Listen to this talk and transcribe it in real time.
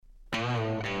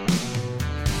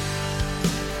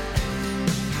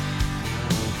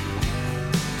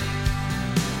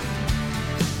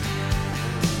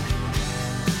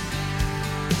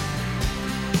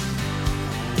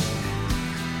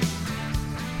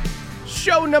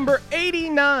Show number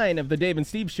 89 of the Dave and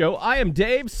Steve Show. I am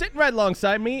Dave. Sitting right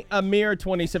alongside me, a mere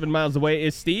 27 miles away,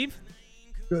 is Steve.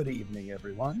 Good evening,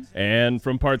 everyone. And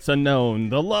from parts unknown,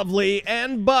 the lovely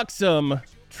and buxom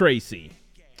Tracy.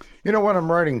 You know, when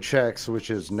I'm writing checks,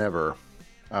 which is never,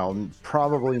 I'll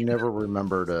probably never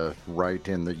remember to write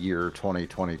in the year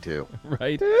 2022.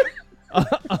 Right.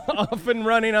 Off and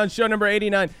running on show number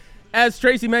 89. As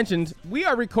Tracy mentioned, we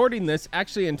are recording this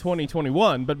actually in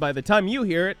 2021, but by the time you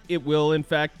hear it, it will in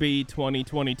fact be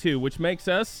 2022, which makes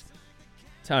us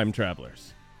time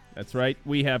travelers. That's right.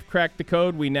 We have cracked the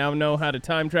code. We now know how to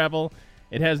time travel.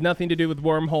 It has nothing to do with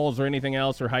wormholes or anything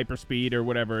else or hyperspeed or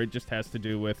whatever. It just has to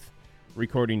do with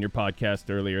recording your podcast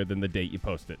earlier than the date you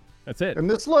posted. That's it. And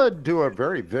this led to a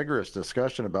very vigorous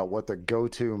discussion about what the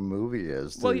go-to movie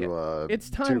is. It's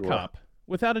Time Cop,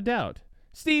 without a doubt.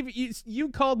 Steve, you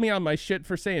called me on my shit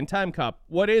for saying Time Cop.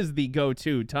 What is the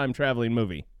go-to time-traveling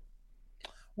movie?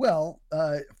 Well,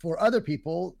 for other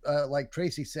people, like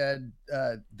Tracy said,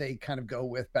 they kind of go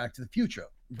with Back to the Future.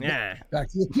 Yeah. Back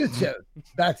to the Future.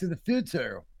 Back to the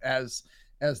Future as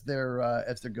their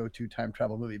go-to time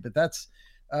travel movie. But that's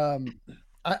I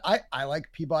like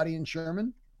Peabody and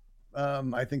Sherman.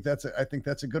 I think that's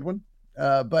a good one.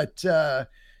 But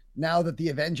now that the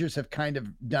Avengers have kind of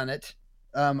done it,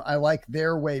 I like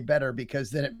their way better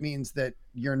because then it means that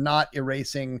you're not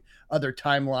erasing other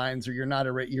timelines or you're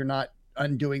not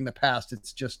undoing the past.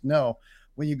 It's just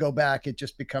when you go back, it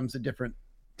just becomes a different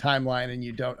timeline and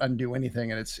you don't undo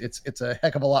anything. And it's a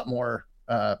heck of a lot more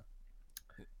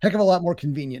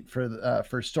convenient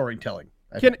for storytelling.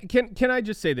 Can I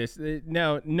just say this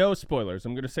now? No spoilers.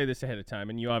 I'm going to say this ahead of time,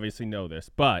 and you obviously know this,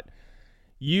 but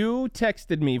you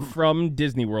texted me from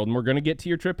Disneyworld, and we're going to get to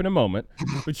your trip in a moment,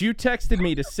 but you texted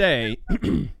me to say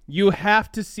you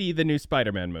have to see the new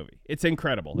Spider-Man movie. It's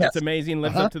incredible. Yes. It's amazing,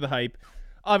 lives up to the hype.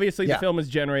 Obviously, the film has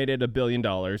generated $1 billion,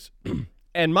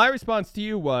 and my response to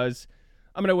you was,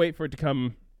 I'm going to wait for it to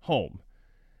come home.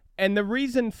 And the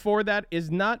reason for that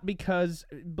is not because,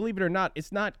 believe it or not,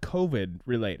 it's not COVID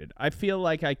related. I feel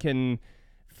like I can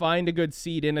find a good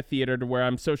seat in a theater to where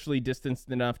I'm socially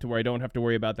distanced enough to where I don't have to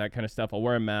worry about that kind of stuff. I'll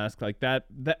wear a mask like that.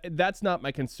 That's not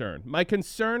my concern. My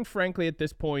concern, frankly, at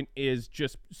this point is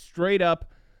just straight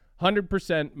up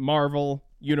 100% Marvel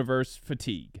Universe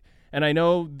fatigue. And I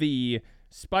know the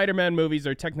Spider-Man movies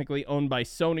are technically owned by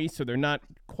Sony, so they're not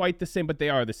quite the same, but they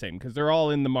are the same because they're all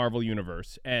in the Marvel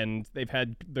Universe, and they've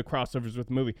had the crossovers with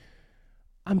the movie.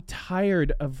 I'm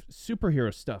tired of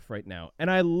superhero stuff right now, and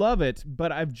I love it,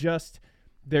 but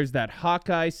there's that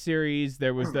Hawkeye series.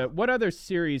 There was what other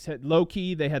series had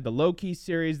Loki? They had the Loki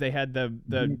series. They had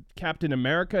the Captain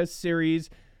America series.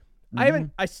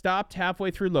 I stopped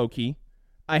halfway through Loki.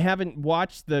 I haven't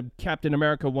watched the Captain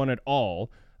America one at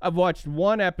all. I've watched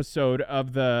one episode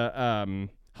of the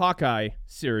Hawkeye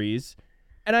series,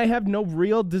 and I have no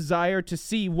real desire to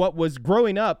see what was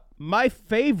growing up my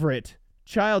favorite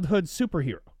childhood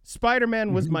superhero.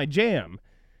 Spider-Man was my jam,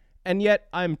 and yet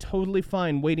I'm totally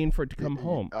fine waiting for it to come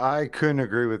home. I couldn't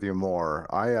agree with you more.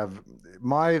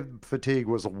 My fatigue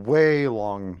was way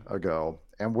long ago,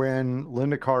 and when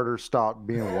Linda Carter stopped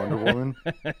being Wonder Woman,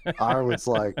 I was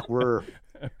like, we're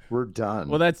done.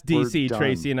 Well, that's DC,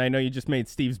 Tracy, and I know you just made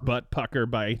Steve's butt pucker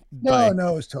by. No,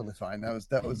 it was totally fine. That was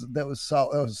solid. That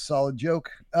was a solid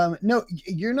joke. No,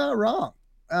 you're not wrong.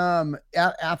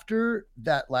 After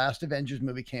that last Avengers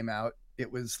movie came out,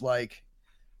 it was like,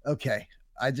 okay,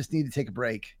 I just need to take a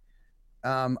break.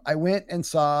 I went and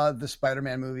saw the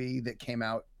Spider-Man movie that came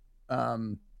out,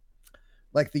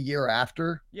 like the year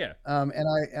after. Yeah.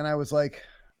 And I was like,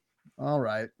 all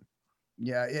right,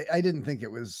 yeah. I didn't think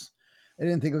it was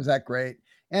that great.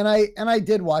 And I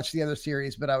did watch the other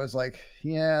series, but I was like,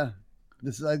 yeah,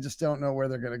 I just don't know where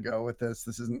they're going to go with this.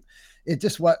 This isn't, it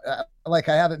just I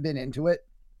haven't been into it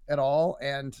at all.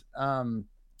 And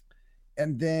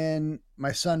then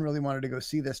my son really wanted to go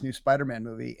see this new Spider-Man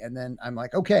movie. And then I'm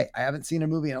like, okay, I haven't seen a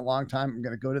movie in a long time. I'm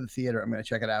going to go to the theater. I'm going to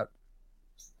check it out.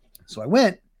 So I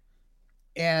went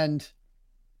and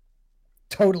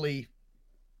totally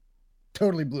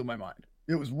blew my mind.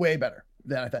 It was way better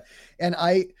than I thought. And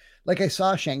I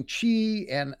saw Shang-Chi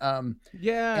and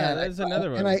there's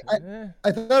another one. And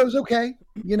I thought it was okay.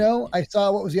 You know, I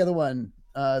saw, what was the other one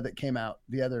that came out?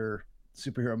 The other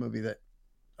superhero movie that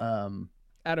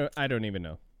I don't even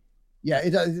know. Yeah,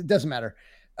 it doesn't matter.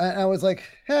 I was like,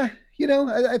 you know,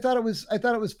 I thought it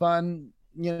was fun,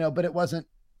 you know, but it wasn't.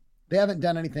 They haven't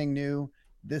done anything new.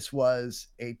 This was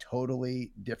a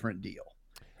totally different deal,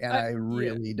 and I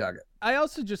really dug it. I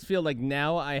also just feel like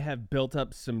now I have built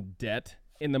up some debt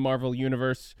in the Marvel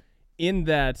Universe in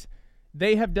that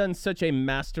they have done such a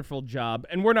masterful job.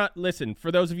 And we're not, listen,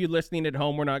 for those of you listening at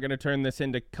home, we're not going to turn this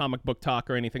into comic book talk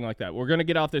or anything like that. We're going to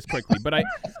get off this quickly. But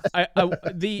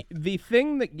the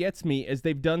thing that gets me is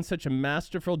they've done such a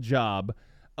masterful job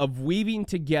of weaving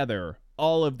together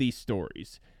all of these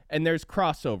stories. And there's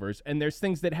crossovers, and there's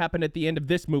things that happen at the end of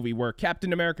this movie where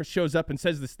Captain America shows up and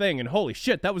says this thing, and holy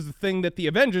shit, that was the thing that the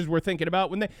Avengers were thinking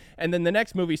about and then the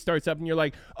next movie starts up, and you're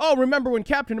like, oh, remember when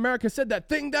Captain America said that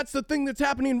thing? That's the thing that's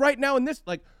happening right now in this,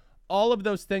 like, all of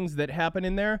those things that happen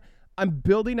in there. I'm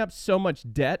building up so much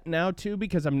debt now, too,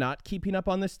 because I'm not keeping up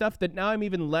on this stuff, that now I'm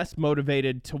even less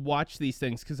motivated to watch these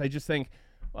things, because I just think,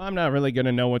 well, I'm not really going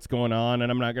to know what's going on, and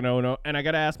I'm not going to know. And I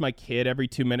got to ask my kid every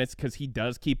 2 minutes because he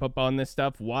does keep up on this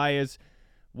stuff.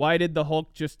 Why did the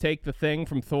Hulk just take the thing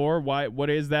from Thor? What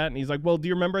is that? And he's like, well, do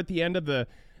you remember at the end of the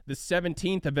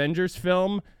 17th Avengers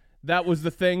film, that was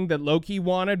the thing that Loki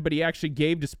wanted, but he actually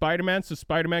gave to Spider-Man so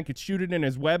Spider-Man could shoot it in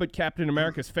his web at Captain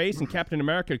America's face, and Captain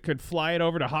America could fly it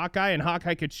over to Hawkeye, and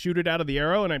Hawkeye could shoot it out of the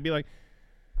arrow. And I'd be like,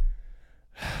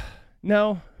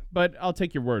 no, but I'll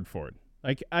take your word for it.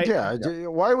 Like,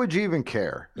 why would you even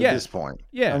care at this point?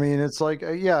 Yeah. I mean, it's like,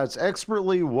 it's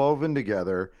expertly woven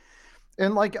together.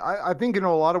 And like, I think in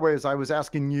a lot of ways, I was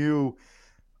asking you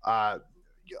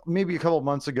maybe a couple of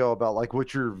months ago about like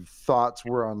what your thoughts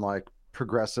were on like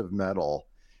progressive metal.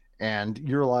 And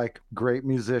you're like, great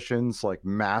musicians, like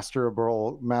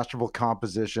masterful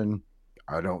composition.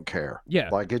 I don't care. Yeah.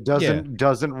 Like it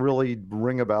doesn't really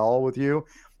ring a bell with you.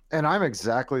 And I'm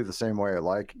exactly the same way.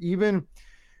 Like even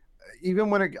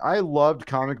when I loved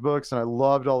comic books and I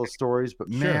loved all the stories, but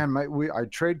man, I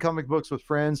trade comic books with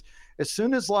friends. As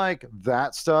soon as like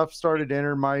that stuff started to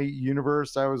enter my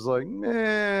universe, I was like,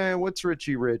 what's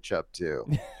Richie Rich up to?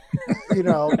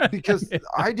 Because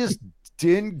I just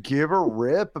didn't give a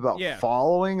rip about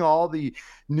following all the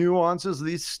nuances of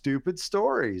these stupid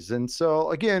stories. And so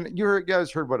again, you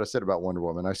guys heard what I said about Wonder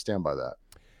Woman. I stand by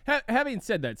that. Having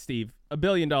said that, Steve, $1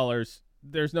 billion,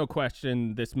 there's no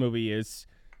question this movie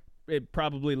it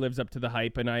probably lives up to the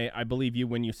hype, and I believe you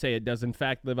when you say it does in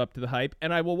fact live up to the hype,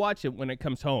 and I will watch it when it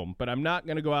comes home, but I'm not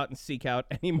going to go out and seek out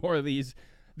any more of these.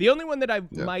 The only one that I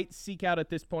might seek out at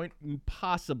this point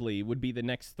possibly would be the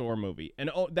next Thor movie,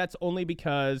 and that's only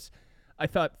because I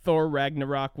thought Thor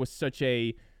Ragnarok was such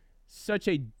a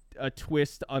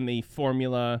twist on the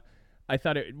formula. I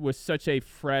thought it was such a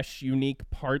fresh, unique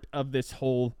part of this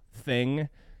whole thing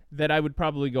that I would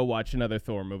probably go watch another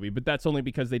Thor movie, but that's only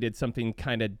because they did something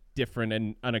kind of different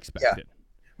and unexpected. Yeah.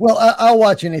 Well, I'll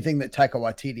watch anything that Taika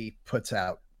Waititi puts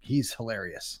out. He's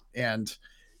hilarious. And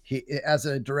he, as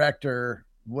a director,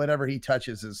 whatever he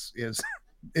touches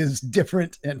is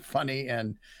different and funny.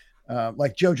 And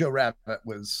like Jojo Rabbit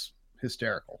was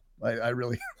hysterical. I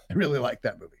really like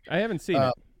that movie. I haven't seen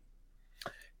it.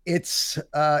 It's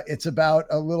about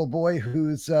a little boy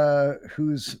whose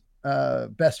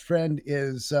best friend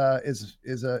is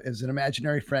an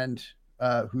imaginary friend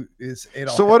who is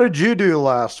Adolf. So what did you do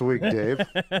last week, Dave?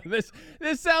 This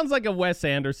sounds like a Wes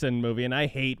Anderson movie, and I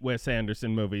hate Wes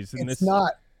Anderson movies. And it's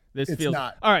not. This it's feels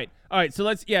not. All right.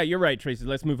 So you're right, Tracy.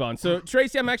 Let's move on. So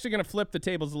Tracy, I'm actually going to flip the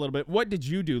tables a little bit. What did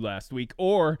you do last week,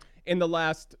 or in the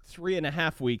last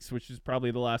 3.5 weeks, which is probably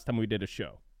the last time we did a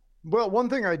show? Well, one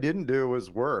thing I didn't do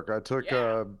was work. I took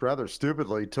rather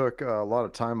stupidly took a lot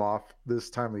of time off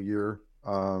this time of year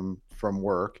from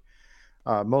work,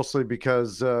 mostly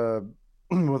because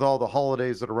with all the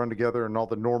holidays that are run together and all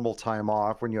the normal time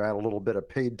off, when you add a little bit of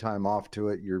paid time off to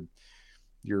it,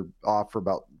 you're off for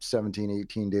about 17,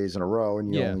 18 days in a row,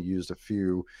 and you only used a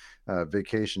few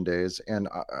vacation days. And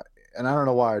I don't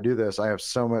know why I do this. I have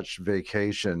so much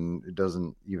vacation, it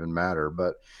doesn't even matter.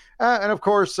 But and of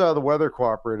course, the weather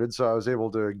cooperated, so I was able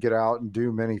to get out and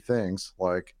do many things,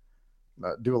 like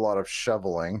do a lot of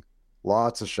shoveling,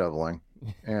 lots of shoveling.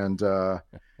 And so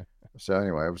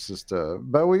anyway, it was just,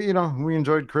 but we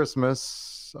enjoyed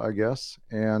Christmas, I guess.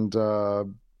 And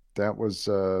that was,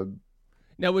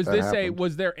 now,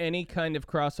 was there any kind of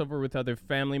crossover with other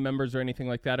family members or anything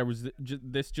like that? Or was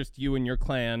this just you and your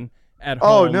clan at home?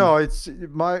 Oh, no, it's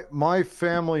my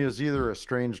family is either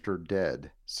estranged or dead.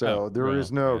 So there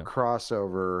is no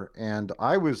crossover. And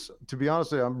I was, to be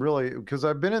honest with you, I'm really, because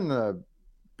I've been in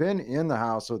the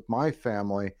house with my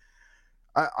family.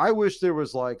 I wish there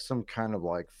was like some kind of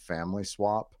like family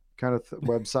swap kind of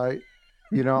website.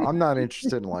 I'm not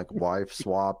interested in like wife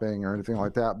swapping or anything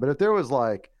like that. But if there was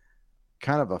like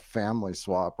kind of a family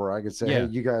swap where I could say, hey,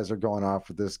 you guys are going off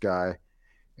with this guy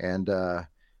and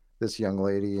this young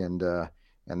lady, and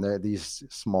these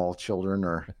small children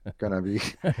are going to be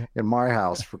in my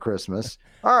house for Christmas.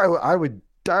 I would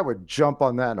I would jump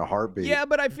on that in a heartbeat. Yeah,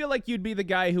 but I feel like you'd be the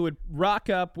guy who would rock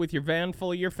up with your van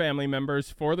full of your family members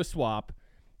for the swap.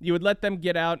 You would let them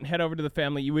get out and head over to the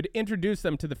family. You would introduce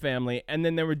them to the family, and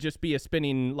then there would just be a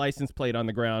spinning license plate on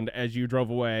the ground as you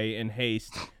drove away in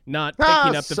haste, not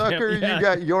picking up the sucker, family. you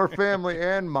got your family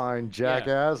and mine,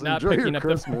 jackass. Not Enjoy picking your up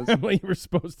Christmas. the family you were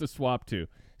supposed to swap to.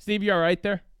 Steve, you all right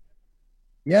there?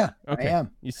 Yeah, Okay. I am.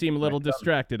 You seem a little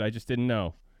distracted. I just didn't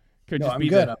know. Could No, just I'm be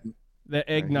good. the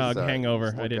eggnog He's,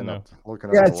 hangover. he's I didn't know. Looking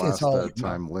Yeah, up the it's last all-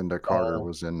 time Linda Carter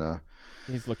was in.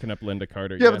 He's looking up Linda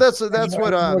Carter. Yeah, but that's what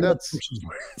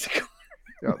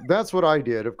that's what I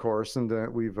did, of course, and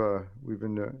we've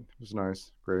been it was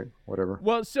nice, great, whatever.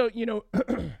 Well, so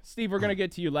Steve, we're gonna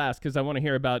get to you last because I want to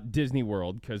hear about Disney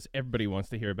World because everybody wants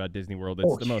to hear about Disney World.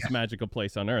 It's the most magical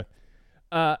place on earth.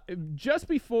 Just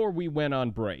before we went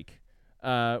on break,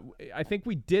 I think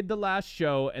we did the last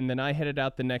show, and then I headed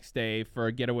out the next day for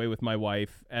a getaway with my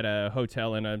wife at a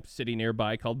hotel in a city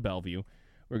nearby called Bellevue.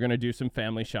 We're gonna do some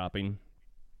family shopping.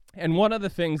 And one of the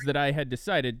things that I had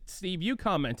decided, Steve, you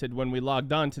commented when we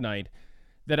logged on tonight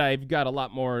that I've got a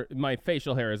lot more, my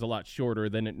facial hair is a lot shorter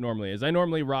than it normally is. I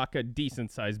normally rock a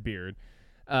decent-sized beard,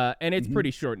 and it's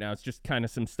pretty short now. It's just kind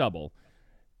of some stubble.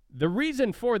 The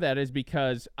reason for that is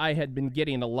because I had been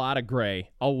getting a lot of gray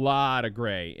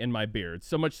in my beard.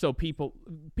 So much so people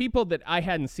that I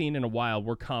hadn't seen in a while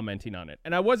were commenting on it.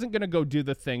 And I wasn't going to go do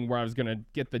the thing where I was going to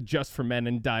get the Just for Men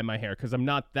and dye my hair because I'm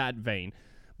not that vain.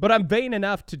 But I'm vain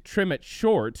enough to trim it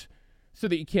short so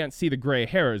that you can't see the gray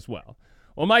hair as well.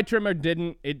 Well, my trimmer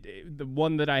didn't. The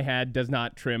one that I had does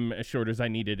not trim as short as I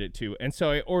needed it to. And so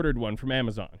I ordered one from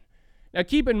Amazon. Now,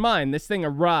 keep in mind, this thing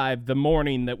arrived the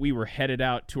morning that we were headed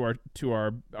out to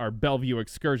our Bellevue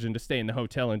excursion to stay in the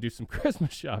hotel and do some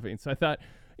Christmas shopping. So I thought,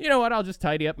 you know what, I'll just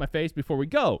tidy up my face before we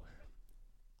go.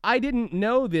 I didn't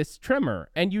know this trimmer,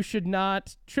 and you should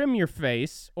not trim your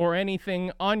face or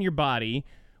anything on your body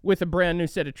with a brand new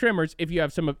set of trimmers if you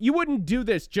have you wouldn't do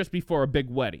this just before a big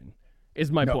wedding,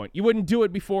 is my point. You wouldn't do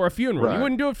it before a funeral. Right. You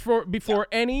wouldn't do it before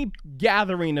any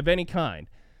gathering of any kind.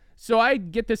 So I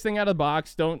get this thing out of the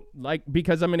box,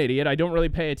 because I'm an idiot, I don't really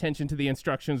pay attention to the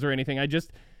instructions or anything. I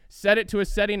just set it to a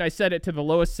setting. I set it to the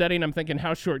lowest setting. I'm thinking,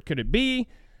 how short could it be?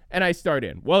 And I start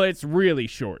in. Well, it's really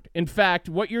short. In fact,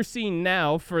 what you're seeing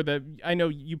now I know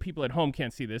you people at home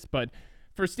can't see this, but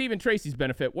for Steve and Tracy's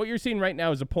benefit, what you're seeing right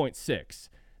now is a 0.6.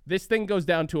 This thing goes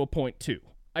down to a 0.2.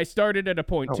 I started at a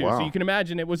 0.2, wow. So you can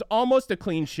imagine it was almost a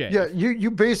clean shave. Yeah, you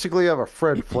basically have a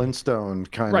Fred Flintstone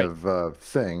kind of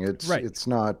thing. It's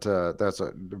not. That's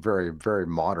a very, very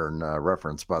modern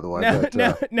reference, by the way.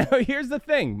 Now, here's the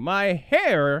thing. My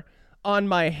hair on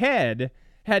my head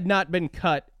had not been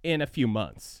cut in a few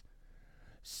months.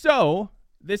 So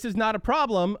this is not a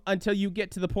problem until you get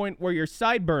to the point where your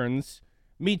sideburns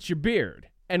meet your beard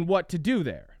and what to do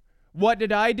there. What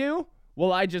did I do?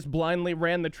 Well, I just blindly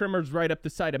ran the trimmers right up the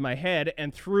side of my head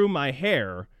and through my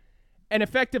hair and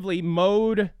effectively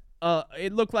mowed.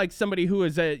 It looked like somebody who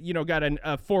is got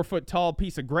a 4-foot tall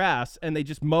piece of grass and they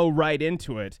just mow right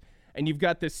into it. And you've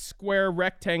got this square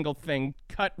rectangle thing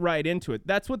cut right into it.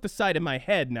 That's what the side of my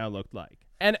head now looked like.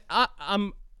 And I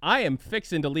am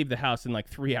fixing to leave the house in like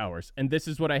 3 hours. And this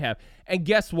is what I have. And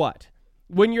guess what?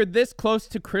 When you're this close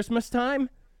to Christmas time,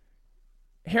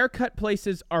 haircut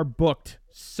places are booked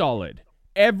solid.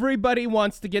 Everybody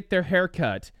wants to get their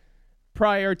haircut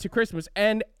prior to Christmas,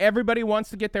 and everybody wants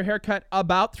to get their haircut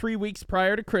about 3 weeks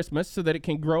prior to Christmas so that it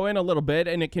can grow in a little bit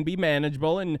and it can be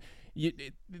manageable. And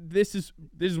this is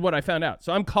what I found out.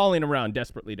 So I'm calling around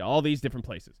desperately to all these different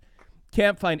places.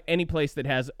 Can't find any place that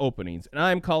has openings. And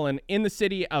I'm calling in the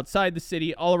city, outside the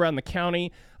city, all around the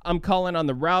county. I'm calling on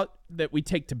the route that we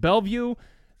take to Bellevue,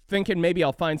 thinking maybe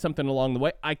I'll find something along the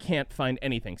way. I can't find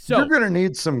anything. So you're going to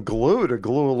need some glue to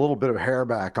glue a little bit of hair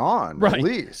back on, right. At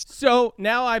least. So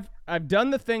now I've done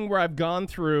the thing where I've gone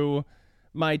through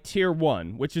my tier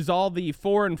 1, which is all the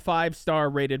 4 and 5 star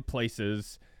rated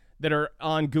places that are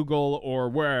on Google or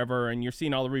wherever, and you're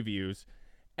seeing all the reviews.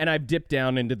 And I've dipped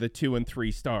down into the 2 and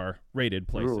 3 star rated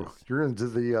places. Ooh, you're into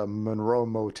the Monroe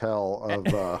Motel of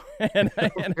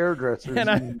hairdressers.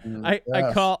 And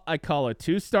I call a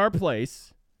 2-star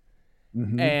place.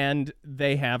 Mm-hmm. And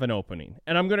they have an opening.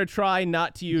 And I'm going to try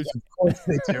not to use... Of course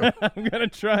they do. I'm going to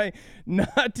try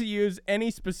not to use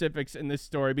any specifics in this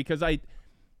story because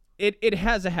it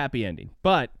has a happy ending.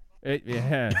 But...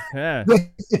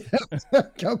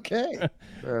 Okay.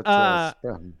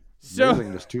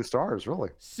 Amazing, just 2 stars,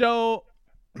 really. So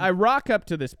I rock up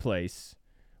to this place,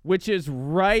 which is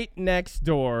right next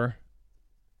door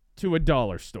to a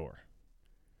dollar store.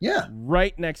 Yeah.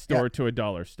 Right next door to a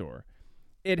dollar store.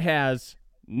 It has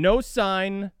no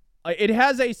sign It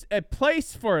has a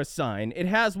place for a sign. It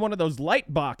has one of those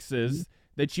light boxes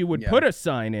that you would put a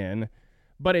sign in,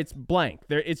 but it's blank.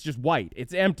 It's just white.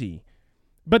 It's empty.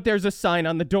 But there's a sign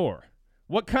on the door.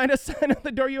 What kind of sign on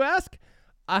the door, you ask?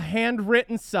 A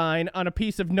handwritten sign on a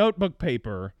piece of notebook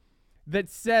paper that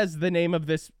says the name of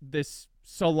this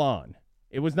salon.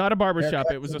 It was not a barbershop.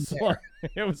 It was a salon.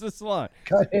 It was a salon.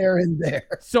 Cut hair in there.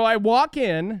 So I walk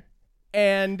in,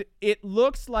 and it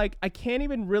looks like, I can't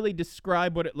even really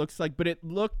describe what it looks like, but it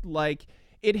looked like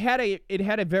it had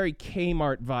a very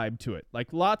Kmart vibe to it.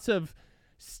 Like lots of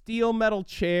steel metal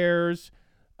chairs,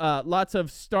 lots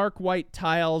of stark white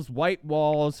tiles, white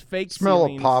walls, fake smell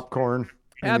ceilings. of popcorn.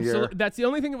 Absolutely. That's the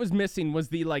only thing it was missing was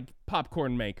the like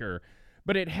popcorn maker.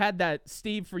 But it had that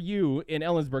Steve for you in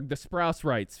Ellensburg, the Sprouse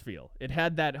Rights feel. It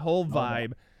had that whole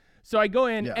vibe. So I go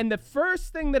in, and the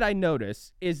first thing that I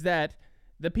notice is that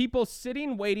the people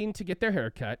sitting waiting to get their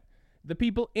hair cut, the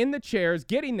people in the chairs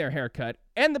getting their hair cut,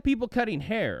 and the people cutting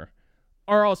hair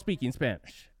are all speaking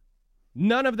Spanish.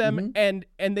 None of them, and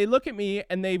they look at me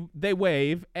and they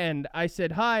wave, and I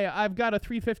said, "Hi, I've got a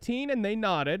 315," and they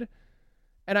nodded,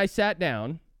 and I sat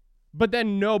down. But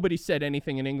then nobody said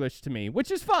anything in English to me,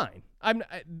 which is fine.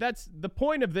 That's the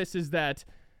point of this, is that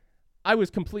I was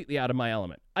completely out of my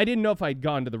element. I didn't know if I'd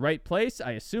gone to the right place.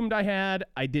 I assumed I had.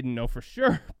 I didn't know for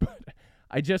sure, but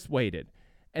I just waited.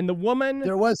 And the woman,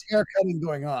 there was hair cutting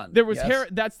going on. There was hair.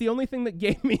 That's the only thing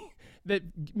that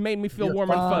made me feel warm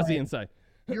and fuzzy inside.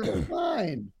 You're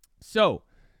fine. So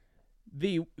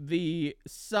the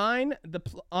sign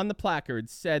on the placard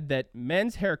said that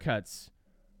men's haircuts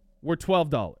were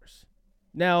 $12.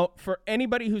 Now, for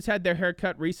anybody who's had their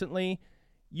haircut recently,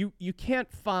 you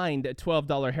can't find a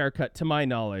 $12 haircut, to my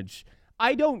knowledge.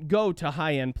 I don't go to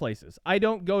high-end places. I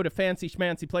don't go to fancy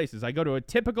schmancy places. I go to a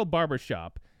typical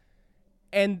barbershop,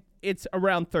 and it's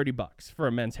around $30 for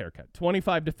a men's haircut.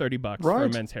 $25 to $30 for a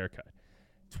men's haircut.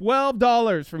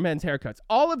 $12 for men's haircuts.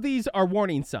 All of these are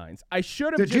warning signs. I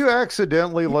should have. Did you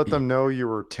accidentally let them know you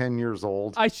were 10 years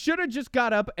old? I should have just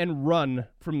got up and run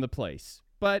from the place.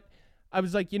 But I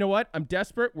was like, you know what? I'm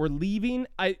desperate. We're leaving.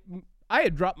 I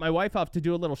had dropped my wife off to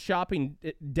do a little shopping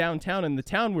downtown in the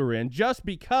town we were in, just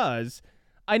because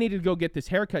I needed to go get this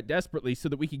haircut desperately so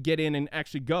that we could get in and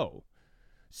actually go.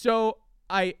 So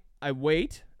I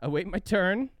wait my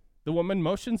turn. The woman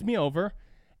motions me over,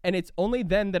 and it's only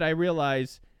then that I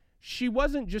realize she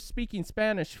wasn't just speaking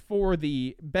Spanish for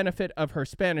the benefit of her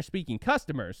Spanish-speaking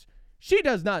customers. She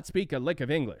does not speak a lick of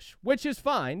English, which is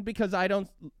fine because I don't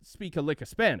speak a lick of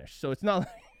Spanish. So it's not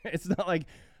like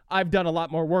I've done a lot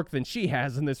more work than she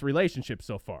has in this relationship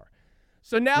so far.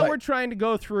 So now we're trying to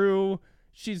go through.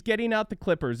 She's getting out the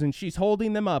clippers, and she's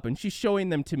holding them up, and she's showing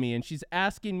them to me, and she's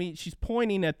asking me. She's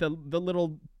pointing at the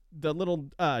little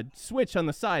switch on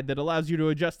the side that allows you to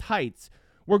adjust heights.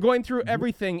 We're going through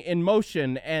everything in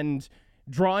motion and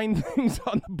drawing things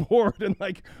on the board, and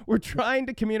like we're trying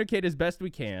to communicate as best we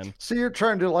can. So you're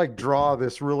trying to like draw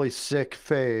this really sick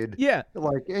fade. Yeah.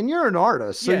 Like, and you're an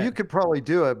artist, so you could probably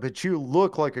do it, but you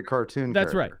look like a cartoon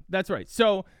character. That's right.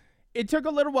 So it took a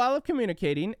little while of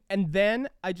communicating, and then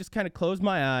I just kind of closed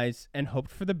my eyes and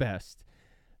hoped for the best.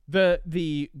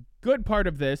 The good part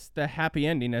of this, the happy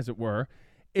ending as it were,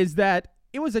 is that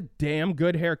it was a damn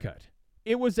good haircut.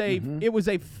 It was a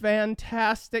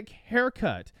fantastic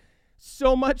haircut.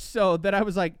 So much so that I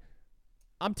was like,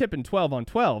 I'm tipping 12 on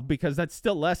 12 because that's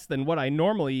still less than what I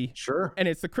normally. Sure. And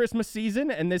it's the Christmas season,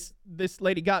 and this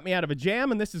lady got me out of a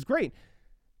jam, and this is great.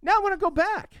 Now I want to go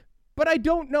back, but I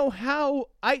don't know how.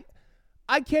 I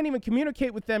can't even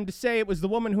communicate with them to say it was the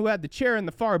woman who had the chair in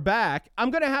the far back.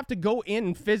 I'm going to have to go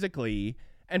in physically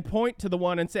and point to the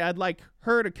one and say, I'd like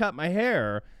her to cut my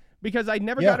hair. Because I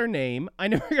never got her name. I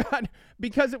never got,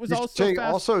 because it was fast.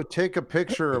 Also take a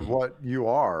picture of what you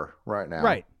are right now.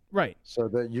 Right. So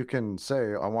that you can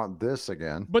say, I want this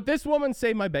again. But this woman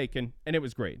saved my bacon, and it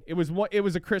was great. It was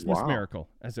a Christmas miracle,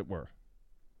 as it were.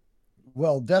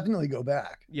 Well, definitely go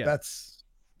back. Yeah. That's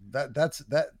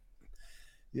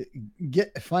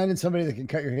finding somebody that can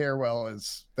cut your hair well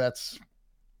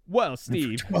Well,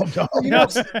 Steve,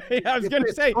 $12. I was going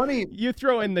to say, funny. You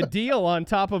throw in the deal on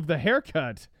top of the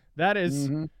haircut. That is,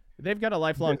 they've got a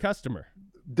lifelong customer.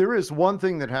 There is one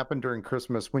thing that happened during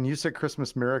Christmas. When you said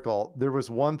Christmas miracle, there was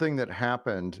one thing that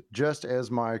happened just as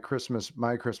my Christmas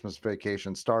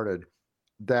vacation started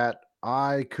that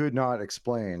I could not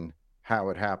explain how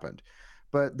it happened.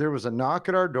 But there was a knock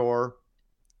at our door,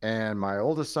 and my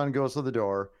oldest son goes to the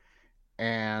door,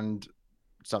 and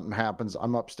something happens.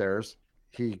 I'm upstairs.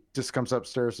 He just comes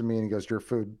upstairs to me and he goes, your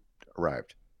food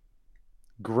arrived.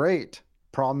 Great.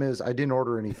 Problem is I didn't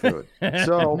order any food.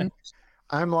 So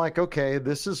I'm like, okay,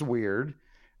 this is weird.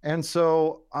 And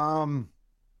so I'm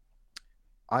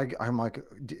like,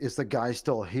 is the guy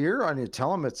still here? I need to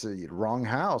tell him it's the wrong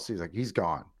house. He's like, he's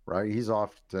gone, right? He's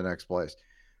off to the next place.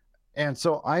 And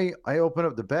so I open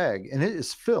up the bag, and it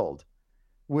is filled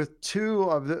with 2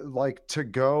 of the like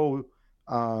to-go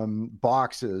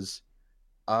boxes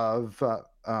of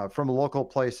from a local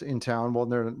place in town. Well,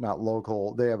 they're not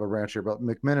local. They have a ranch here, but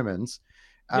McMinimans.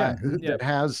 That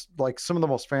has like some of the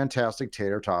most fantastic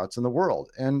tater tots in the world.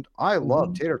 And I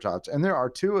love tater tots. And there are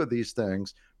 2 of these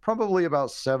things, probably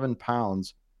about 7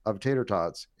 pounds of tater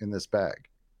tots in this bag.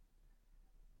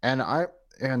 And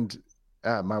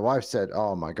my wife said,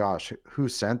 "Oh my gosh, who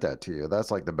sent that to you?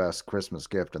 That's like the best Christmas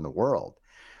gift in the world."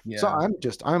 Yeah. So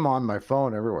I'm on my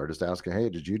phone everywhere, just asking, "Hey,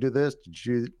 did you do this? Did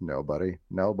you?" Nobody.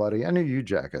 I knew you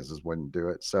jackasses wouldn't do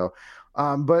it. So,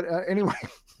 but anyway,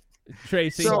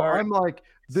 Tracy. So I'm like,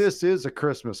 this is a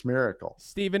Christmas miracle.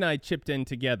 Steve and I chipped in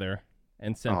together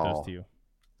and sent those to you.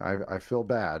 I feel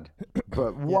bad,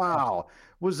 but wow,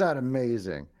 was that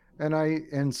amazing? And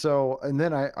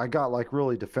then I got like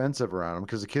really defensive around them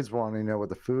because the kids wanted to know what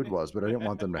the food was, but I didn't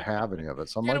want them to have any of it.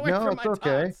 So I'm like, no, it's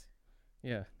okay. Tots.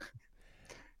 Yeah.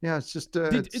 Yeah, it's just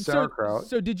sauerkraut.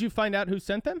 So did you find out who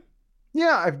sent them?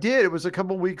 Yeah, I did. It was a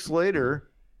couple weeks later.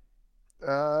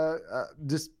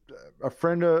 Just a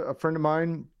friend of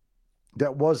mine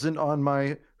that wasn't on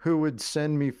my who would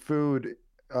send me food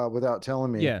without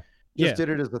telling me. Yeah. Just did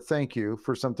it as a thank you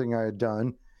for something I had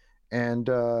done, and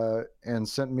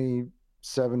sent me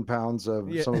 7 pounds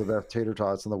of some of the best tater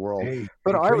tots in the world. Hey,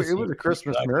 but it was a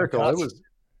Christmas miracle. It was.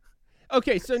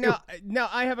 Okay, so now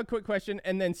I have a quick question,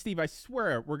 and then Steve, I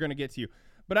swear we're going to get to you.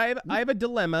 But I have a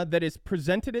dilemma that has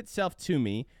presented itself to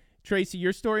me. Tracy,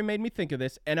 your story made me think of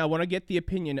this, and I want to get the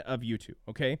opinion of you two,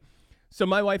 okay? So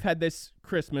my wife had this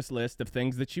Christmas list of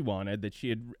things that she wanted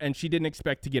and she didn't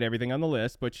expect to get everything on the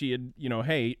list, but she had,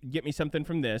 hey, get me something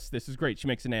from this. This is great. She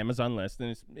makes an Amazon list,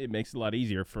 and it makes it a lot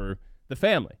easier for the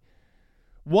family.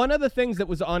 One of the things that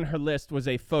was on her list was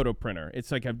a photo printer.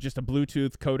 It's like just a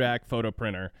Bluetooth Kodak photo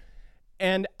printer.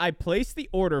 And I placed the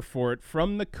order for it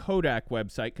from the Kodak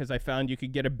website because I found you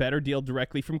could get a better deal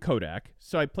directly from Kodak.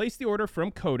 So I placed the order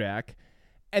from Kodak,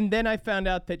 and then I found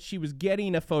out that she was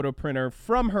getting a photo printer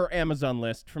from her Amazon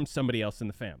list from somebody else in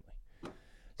the family.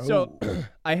 So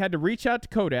I had to reach out to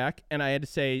Kodak, and I had to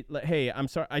say, hey, I'm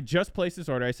sorry, I just placed this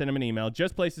order. I sent him an email.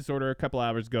 Just placed this order a couple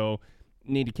hours ago.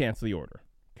 Need to cancel the order,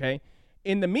 okay?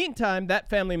 In the meantime,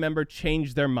 that family member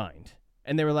changed their mind.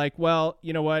 And they were like, well,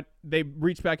 you know what? They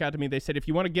reached back out to me. They said, if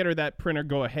you want to get her that printer,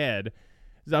 go ahead.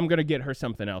 I'm going to get her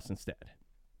something else instead.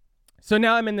 So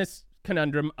now I'm in this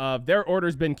conundrum of their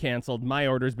order's been canceled. My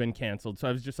order's been canceled. So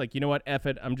I was just like, you know what? F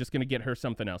it. I'm just going to get her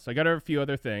something else. So I got her a few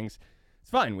other things. It's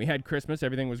fine. We had Christmas.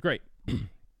 Everything was great.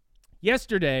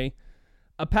 Yesterday,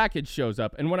 a package shows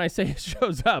up. And when I say it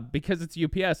shows up, because it's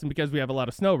UPS and because we have a lot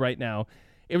of snow right now,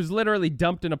 it was literally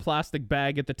dumped in a plastic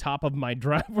bag at the top of my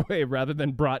driveway rather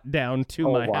than brought down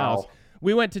to my house.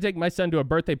 We went to take my son to a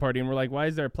birthday party, and we're like, why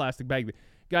is there a plastic bag?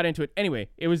 Got into it. Anyway,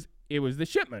 it was the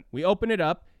shipment. We open it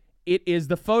up. It is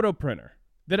the photo printer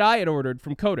that I had ordered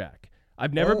from Kodak.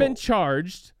 I've never been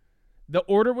charged. The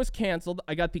order was canceled.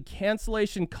 I got the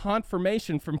cancellation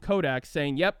confirmation from Kodak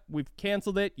saying, yep, we've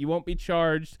canceled it. You won't be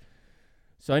charged.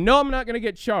 So I know I'm not going to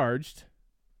get charged.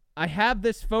 I have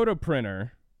this photo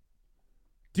printer.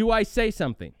 Do I say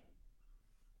something?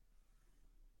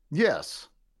 Yes.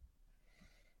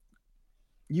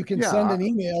 You can send an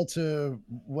email to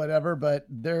whatever, but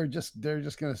they're just going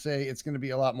to say it's going to be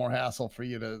a lot more hassle for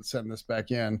you to send this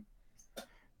back in.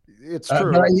 It's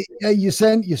true. You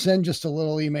send just a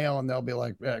little email, and they'll be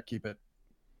like, yeah, keep it.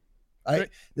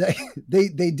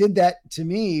 They did that to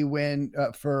me when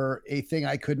for a thing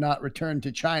I could not return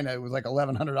to China. It was like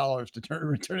 $1,100 to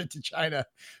return it to China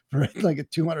for like a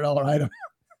 $200 item.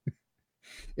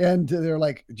 And they're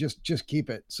like, just keep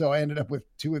it. So I ended up with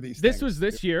 2 of these things. This was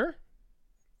this year?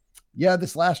 Yeah,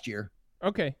 this last year.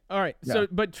 Okay. All right. Yeah. So,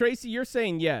 but Tracy, you're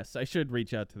saying yes, I should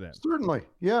reach out to them. Certainly.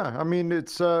 Yeah. I mean,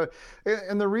 it's and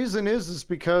the reason is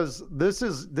because this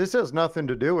has nothing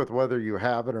to do with whether you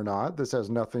have it or not. This has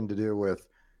nothing to do with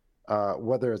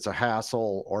whether it's a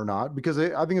hassle or not, because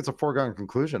I think it's a foregone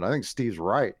conclusion. I think Steve's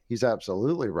right. He's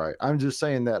absolutely right. I'm just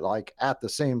saying that, like, at the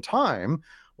same time,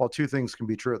 while 2 things can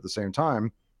be true at the same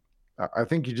time, I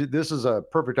think this is a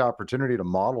perfect opportunity to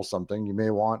model something you may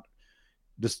want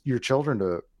just your children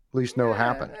to at least know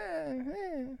happened.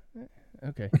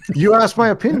 Okay. You asked my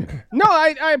opinion. No,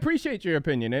 I appreciate your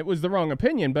opinion. It was the wrong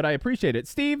opinion, but I appreciate it.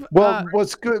 Steve? Well,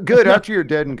 what's good after you're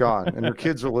dead and gone and your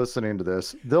kids are listening to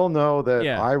this, they'll know that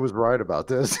I was right about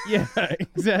this. Yeah,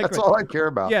 exactly. That's all I care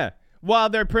about. Yeah. While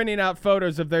they're printing out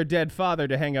photos of their dead father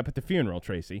to hang up at the funeral,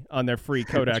 Tracy, on their free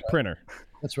Kodak printer.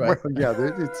 That's right. Well, yeah,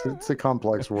 it's a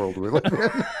complex world we live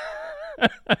in.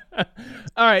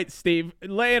 All right, Steve,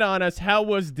 lay it on us. How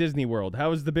was Disney World? How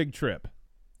was the big trip?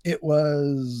 It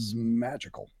was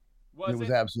magical. It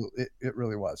was absolutely. It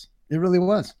really was. It really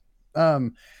was. I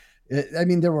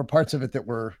mean, there were parts of it that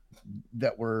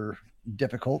were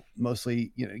difficult.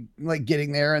 Mostly, like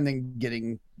getting there and then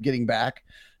getting back.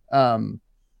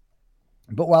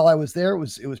 But while I was there, it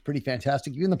was pretty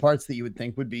fantastic. Even the parts that you would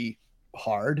think would be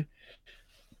hard,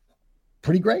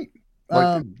 pretty great.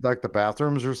 Like the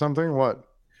bathrooms or something. What?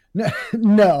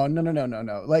 No.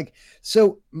 Like,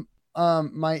 so,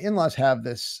 my in-laws have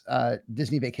this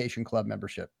Disney Vacation Club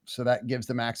membership, so that gives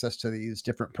them access to these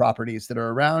different properties that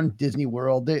are around Disney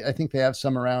World. I think they have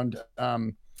some around.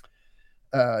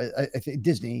 I think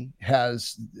Disney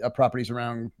has properties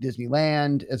around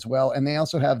Disneyland as well, and they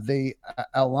also have the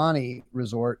Aulani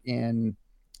Resort in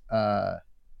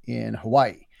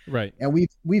Hawaii. Right. And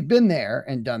we've been there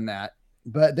and done that,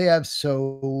 but they have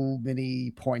so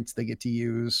many points they get to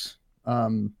use.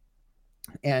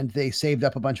 And they saved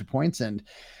up a bunch of points and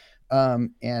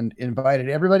invited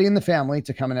everybody in the family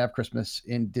to come and have Christmas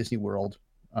in Disney World.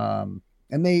 And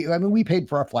we paid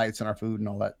for our flights and our food and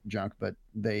all that junk, but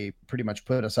they pretty much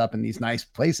put us up in these nice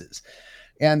places.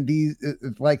 And these,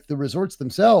 like, the resorts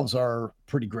themselves are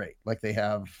pretty great. Like, they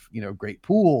have, great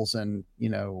pools and,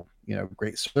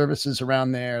 great services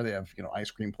around there. They have,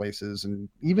 ice cream places, and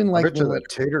even like the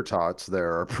tater tots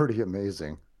there are pretty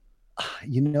amazing.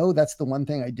 That's the one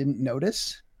thing I didn't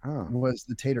notice was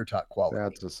the tater tot quality.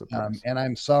 That's a surprise. And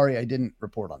I'm sorry I didn't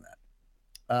report on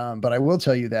that. But I will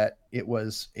tell you that it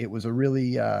was a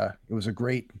really it was a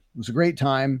great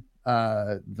time.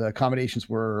 The accommodations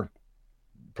were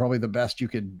probably the best you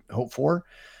could hope for,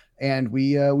 and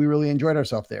we really enjoyed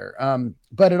ourselves there.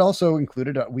 But it also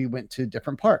included we went to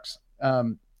different parks.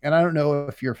 And I don't know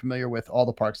if you're familiar with all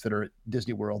the parks that are at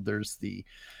Disney World. There's the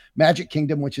Magic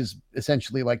Kingdom, which is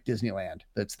essentially like Disneyland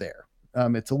that's there.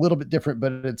 It's a little bit different,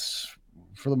 but it's,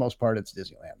 for the most part, it's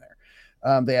Disneyland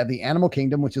there. They have the Animal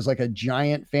Kingdom, which is like a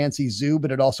giant fancy zoo,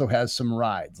 but it also has some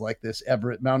rides like this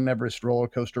Mount Everest roller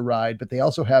coaster ride. But they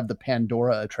also have the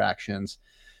Pandora attractions,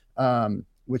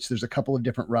 which there's a couple of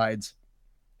different rides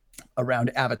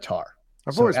around Avatar.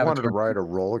 I've always wanted to ride a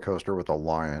roller coaster with a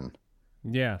lion.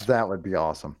 Yeah. That would be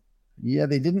awesome. Yeah,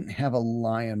 they didn't have a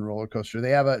lion roller coaster.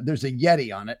 There's a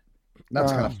Yeti on it.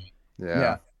 That's kind of fun.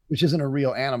 Yeah, which isn't a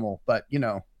real animal, but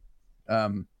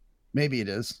maybe it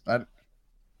is.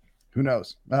 Who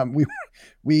knows?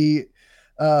 We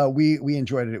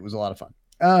enjoyed it. It was a lot of fun.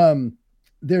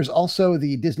 There's also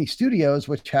the Disney Studios,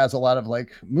 which has a lot of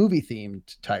like movie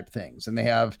themed type things, and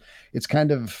it's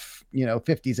kind of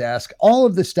 50s-esque. All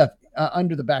of this stuff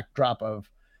under the backdrop of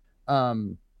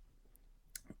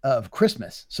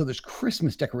Christmas. So there's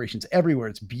Christmas decorations everywhere.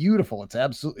 It's beautiful.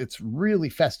 It's really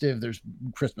festive. There's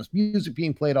Christmas music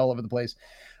being played all over the place.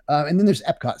 And then there's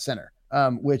Epcot Center,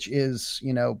 which is,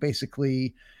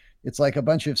 basically it's like a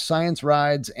bunch of science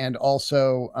rides and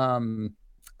also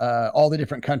all the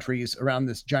different countries around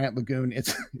this giant lagoon.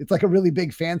 It's like a really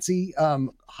big, fancy,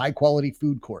 high quality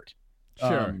food court.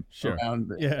 Sure.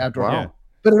 Around Yeah. outdoor. Wow. Yeah.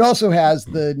 But it also has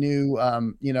the new,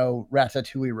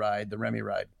 Ratatouille ride, the Remy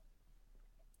ride,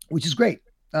 which is great.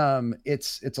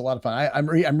 It's a lot of fun.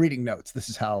 I'm reading notes. This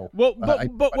is how. Well,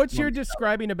 but what you're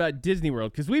describing about Disney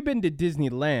World, because we've been to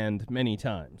Disneyland many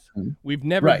times. Mm-hmm. We've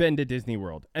never been to Disney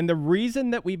World. And the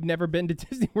reason that we've never been to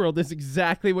Disney World is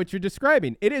exactly what you're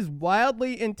describing. It is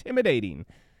wildly intimidating,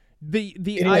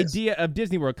 the idea of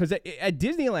Disney World. Because at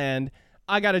Disneyland,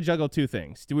 I got to juggle two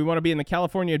things. Do we want to be in the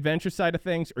California Adventure side of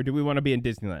things, or do we want to be in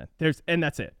Disneyland? And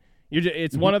that's it.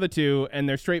 It's one of the two, and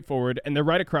they're straightforward, and they're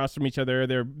right across from each other.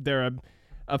 They're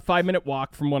a 5-minute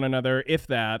walk from one another, if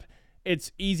that.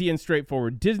 It's easy and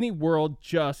straightforward. Disney World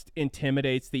just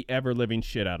intimidates the ever-living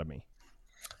shit out of me.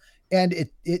 And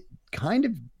it kind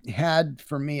of had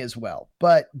for me as well,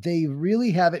 but they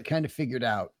really have it kind of figured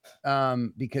out,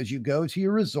 because you go to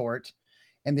your resort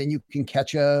and then you can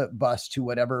catch a bus to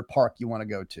whatever park you want to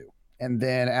go to. And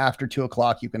then after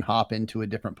 2:00, you can hop into a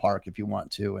different park if you want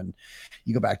to, and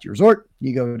you go back to your resort,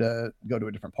 you go to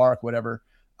a different park, whatever.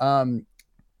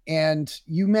 And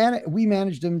we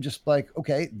managed them just like,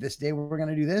 okay, this day we're going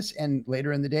to do this. And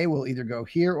later in the day, we'll either go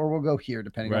here or we'll go here,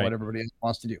 depending on what everybody else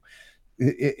wants to do.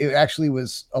 It actually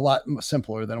was a lot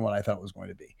simpler than what I thought it was going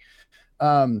to be.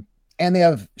 And they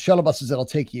have shuttle buses that'll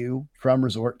take you from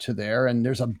resort to there. And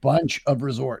there's a bunch of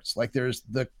resorts. Like there's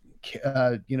the,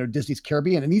 Disney's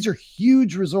Caribbean. And these are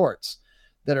huge resorts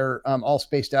that are all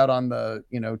spaced out on the,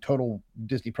 total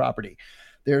Disney property.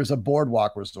 There's a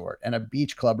boardwalk resort and a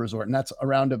beach club resort, and that's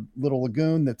around a little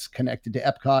lagoon that's connected to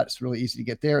Epcot. It's really easy to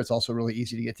get there. It's also really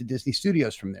easy to get to Disney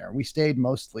Studios from there. We stayed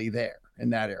mostly there in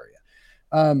that area.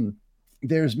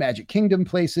 There's Magic Kingdom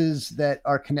places that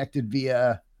are connected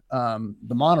via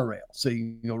the monorail. So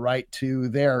you go right to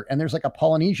there. And there's like a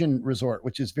Polynesian resort,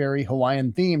 which is very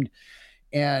Hawaiian themed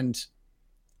and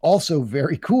also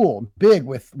very cool, big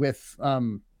with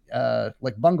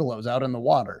like bungalows out in the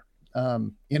water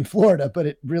in Florida, but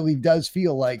it really does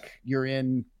feel like you're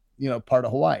in, part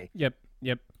of Hawaii. Yep.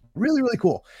 Really, really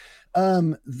cool.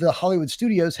 The Hollywood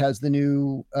Studios has the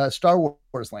new Star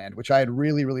Wars land, which I had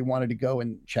really, really wanted to go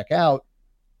and check out.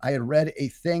 I had read a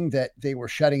thing that they were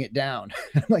shutting it down.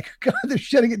 I'm like, God, they're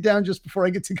shutting it down just before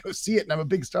I get to go see it. And I'm a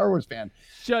big Star Wars fan.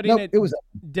 It was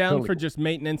down totally for just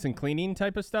maintenance and cleaning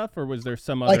type of stuff, or was there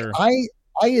some other?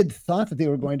 I had thought that they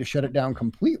were going to shut it down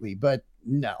completely, but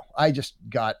no, I just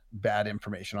got bad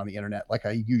information on the internet like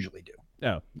I usually do.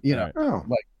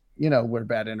 Where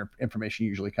bad information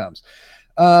usually comes.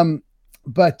 And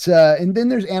then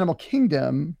there's Animal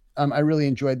Kingdom. I really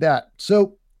enjoyed that.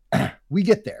 So we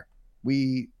get there.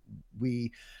 We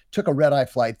took a red-eye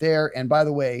flight there. And by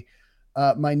the way,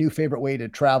 my new favorite way to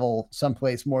travel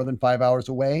someplace more than 5 hours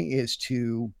away is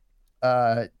to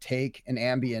take an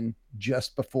Ambien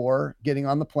just before getting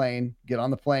on the plane, get on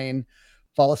the plane,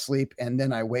 fall asleep, and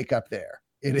then I wake up there.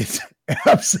 It is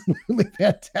absolutely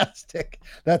fantastic.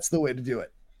 That's the way to do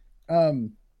it.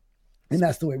 And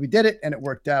that's the way we did it, and it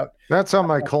worked out. That's how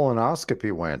my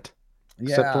colonoscopy went.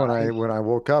 Yeah, except when I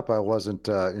woke up, I wasn't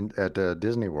at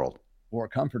Disney World. Or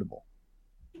comfortable.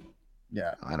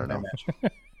 Yeah. I don't know.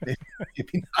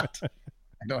 Maybe not.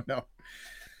 I don't know.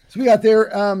 So we got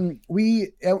there.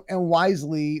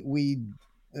 Wisely, we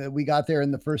got there,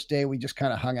 and the first day we just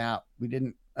kind of hung out. We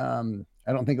didn't,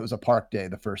 I don't think it was a park day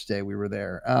the first day we were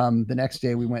there. The next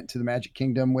day we went to the Magic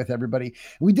Kingdom with everybody.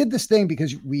 We did this thing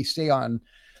because we stay on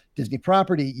Disney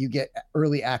property, you get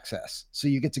early access. So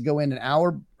you get to go in an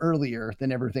hour earlier than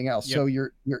everything else. Yep. So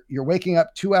you're waking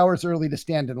up 2 hours early to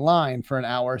stand in line for an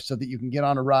hour so that you can get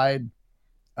on a ride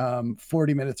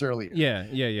 40 minutes earlier. Yeah.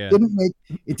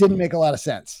 It didn't make a lot of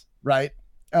sense, right?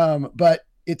 But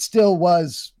it still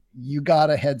was, you got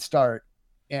a head start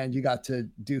and you got to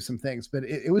do some things, but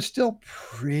it was still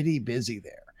pretty busy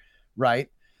there, right?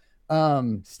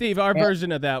 Steve, our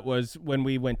version of that was when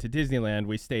we went to Disneyland,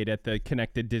 we stayed at the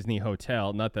Connected Disney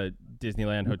Hotel, not the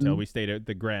Disneyland Hotel. We stayed at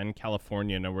the Grand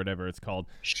Californian or whatever it's called.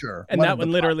 Sure. And that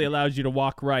one literally allows you to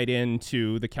walk right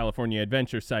into the California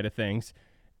Adventure side of things.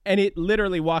 And it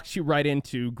literally walks you right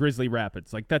into Grizzly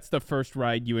Rapids. Like, that's the first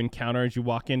ride you encounter as you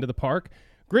walk into the park.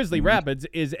 Grizzly Rapids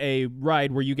is a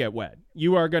ride where you get wet.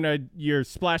 You're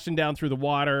splashing down through the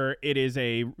water.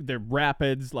 They're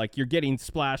rapids, like you're getting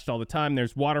splashed all the time.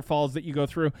 There's waterfalls that you go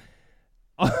through.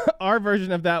 Our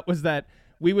version of that was that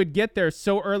we would get there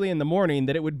so early in the morning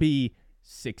that it would be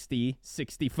 60,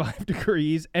 65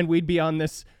 degrees, and we'd be on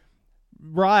this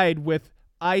ride with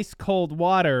ice cold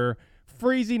water,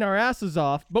 freezing our asses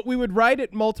off, but we would ride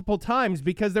it multiple times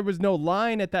because there was no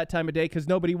line at that time of day because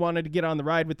nobody wanted to get on the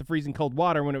ride with the freezing cold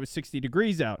water when it was 60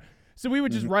 degrees out. So we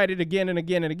would just ride it again and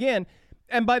again and again.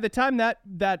 And by the time that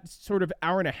sort of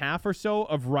hour and a half or so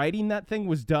of riding that thing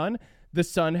was done, the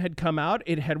sun had come out.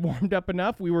 It had warmed up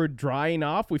enough. We were drying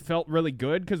off. We felt really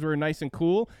good because we were nice and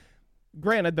cool.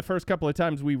 Granted, the first couple of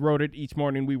times we rode it each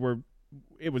morning,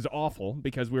 it was awful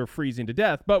because we were freezing to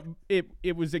death, but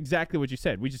it was exactly what you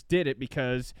said. We just did it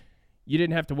because you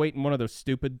didn't have to wait in one of those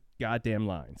stupid goddamn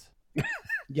lines.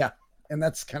 Yeah. And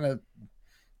that's kind of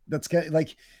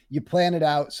like you plan it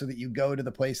out so that you go to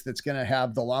the place that's going to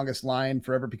have the longest line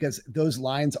forever, because those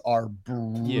lines are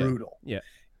brutal. Yeah.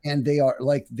 And they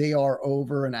are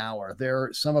over an hour.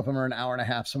 Some of them are an hour and a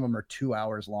half. Some of them are 2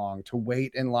 hours long to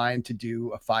wait in line to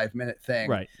do a 5-minute thing.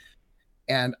 Right.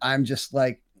 And I'm just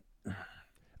like,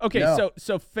 okay, no.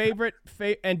 so favorite,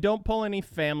 and don't pull any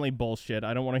family bullshit.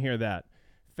 I don't want to hear that.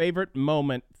 Favorite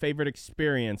moment, favorite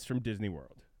experience from Disney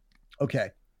World. Okay,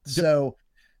 so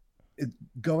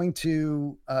going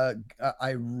to,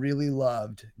 I really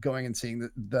loved going and seeing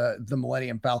the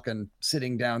Millennium Falcon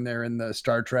sitting down there in the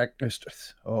Star Trek.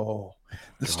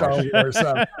 Star Wars.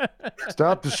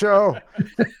 Stop the show.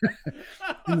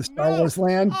 In the Star Wars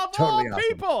land. Of totally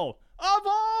all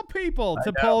awesome. people,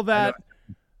 to pull that.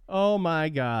 Oh my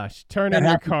gosh! Turn in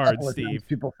your card, Steve.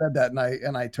 People said that,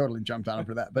 and I totally jumped on it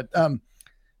for that. But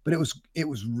it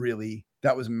was really,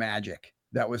 that was magic.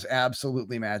 That was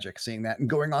absolutely magic seeing that and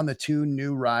going on the two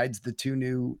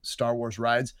new Star Wars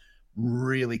rides.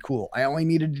 Really cool. I only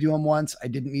needed to do them once. I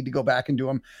didn't need to go back and do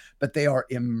them, but they are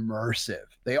immersive.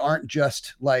 They aren't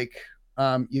just like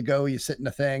You go, you sit in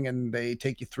a thing, and they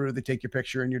take you through. They take your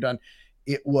picture, and you're done.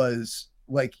 It was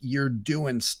like you're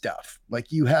doing stuff.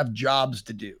 Like you have jobs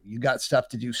to do. You got stuff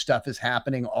to do. Stuff is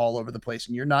happening all over the place,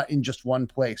 and you're not in just one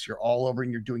place. You're all over,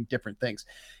 and you're doing different things.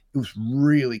 It was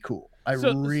really cool. I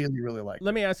really liked it.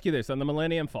 Let me ask you this on the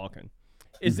Millennium Falcon.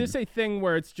 Is this a thing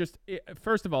where it's just,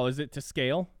 first of all, is it to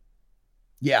scale?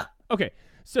 Yeah. Okay.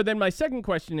 So then my second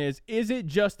question is it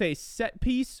just a set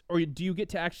piece, or do you get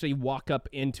to actually walk up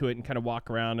into it and kind of walk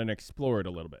around and explore it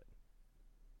a little bit?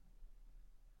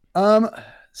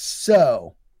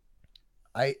 So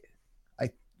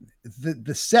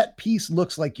the set piece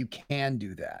looks like you can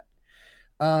do that.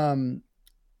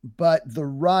 But the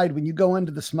ride, when you go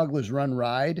into the Smuggler's Run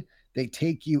ride, they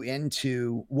take you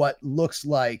into what looks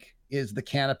like is the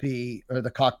canopy or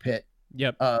the cockpit.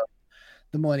 Yep.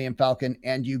 The Millennium Falcon,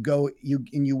 and you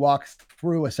walk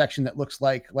through a section that looks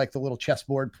like the little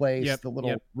chessboard place, the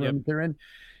little room they're in.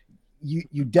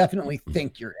 You definitely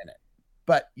think you're in it,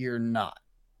 but you're not,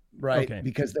 right? Okay.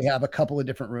 Because they have a couple of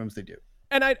different rooms they do.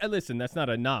 And I listen, that's not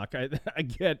a knock. I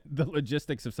get the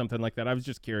logistics of something like that. I was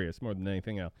just curious more than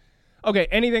anything else. Okay,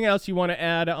 anything else you want to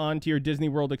add on to your Disney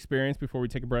World experience before we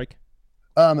take a break?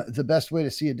 The best way to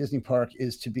see a Disney park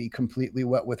is to be completely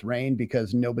wet with rain,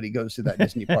 because nobody goes to that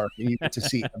Disney park and you get to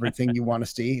see everything you want to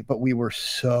see. But we were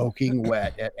soaking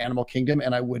wet at Animal Kingdom,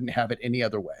 and I wouldn't have it any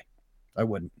other way. I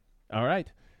wouldn't. All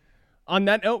right. On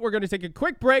that note, we're going to take a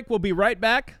quick break. We'll be right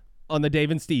back on the Dave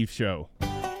and Steve Show.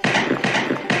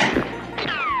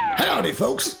 Howdy,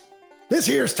 folks. This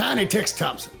here's Tiny Tex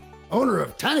Thompson, owner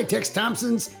of Tiny Tex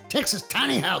Thompson's Texas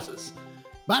Tiny Houses.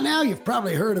 By now, you've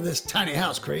probably heard of this tiny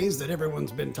house craze that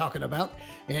everyone's been talking about,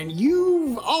 and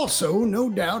you've also no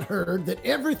doubt heard that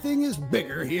everything is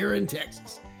bigger here in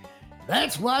Texas.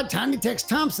 That's why Tiny Tex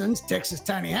Thompson's Texas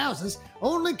Tiny Houses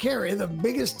only carry the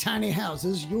biggest tiny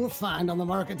houses you'll find on the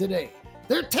market today.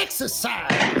 They're Texas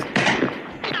size.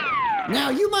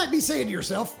 Now, you might be saying to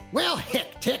yourself, well,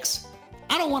 heck, Tex,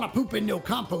 I don't want to poop in no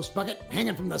compost bucket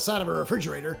hanging from the side of a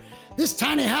refrigerator. This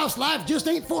tiny house life just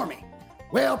ain't for me.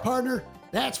 Well, partner,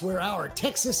 that's where our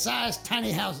Texas-sized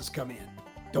tiny houses come in.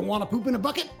 Don't want to poop in a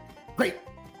bucket? Great.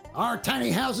 Our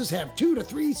tiny houses have 2 to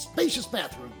 3 spacious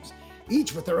bathrooms,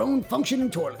 each with their own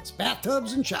functioning toilets,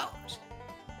 bathtubs, and showers.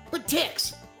 But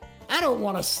Tex, I don't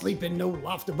want to sleep in no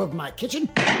loft above my kitchen.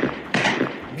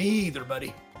 Me either,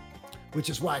 buddy. Which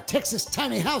is why Texas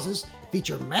tiny houses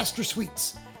feature master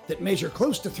suites that measure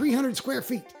close to 300 square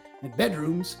feet and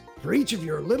bedrooms for each of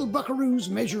your little buckaroos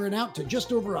measuring out to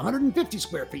just over 150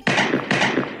 square feet.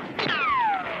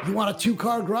 You want a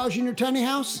 2-car garage in your tiny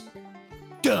house?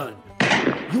 Done.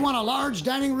 You want a large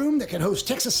dining room that can host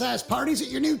Texas-sized parties at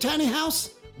your new tiny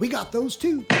house? We got those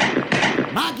too.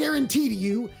 My guarantee to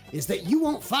you is that you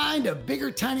won't find a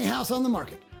bigger tiny house on the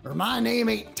market, or my name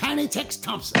ain't Tiny Tex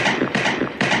Thompson.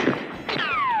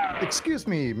 Excuse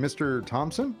me, Mr.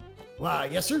 Thompson? Why,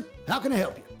 yes, sir. How can I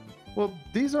help you? Well,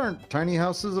 these aren't tiny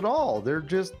houses at all. They're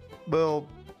just, well,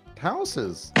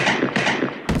 houses.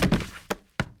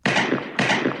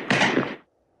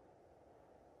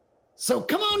 So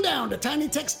come on down to Tiny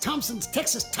Tex Thompson's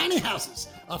Texas Tiny Houses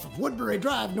off of Woodbury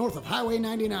Drive north of Highway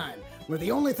 99, where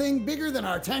the only thing bigger than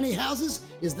our tiny houses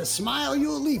is the smile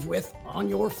you'll leave with on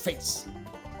your face.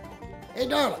 Hey,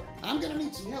 darling, I'm going to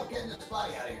need some help getting this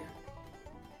body out of here.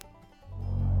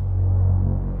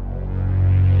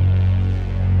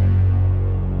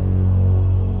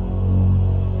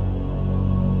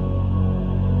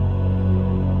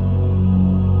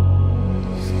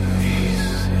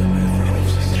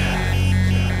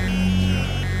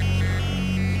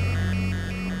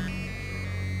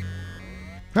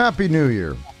 Happy New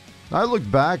Year. I look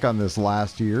back on this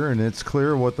last year and it's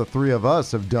clear what the three of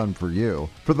us have done for you.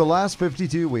 For the last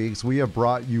 52 weeks, we have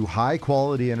brought you high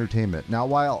quality entertainment. Now,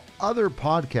 while other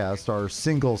podcasts are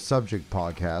single subject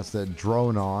podcasts that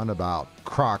drone on about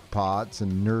crockpots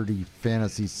and nerdy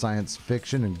fantasy science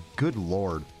fiction, and good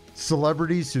Lord,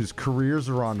 celebrities whose careers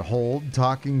are on hold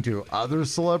talking to other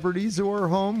celebrities who are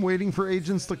home waiting for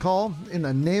agents to call, in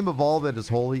the name of all that is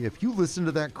holy, if you listen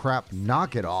to that crap,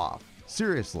 knock it off.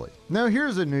 Seriously. Now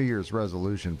here's a New Year's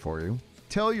resolution for you.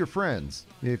 Tell your friends,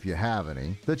 if you have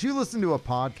any, that you listen to a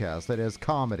podcast that has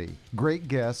comedy, great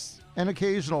guests, and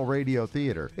occasional radio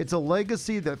theater. It's a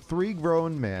legacy that 3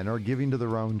 grown men are giving to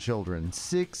their own children.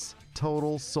 6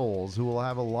 total souls who will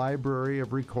have a library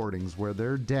of recordings where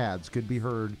their dads could be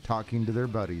heard talking to their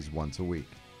buddies once a week.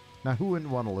 Now who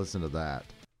wouldn't want to listen to that?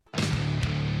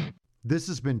 This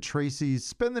has been Tracy's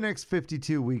Spend the Next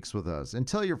 52 Weeks with Us, and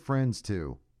tell your friends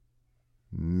too.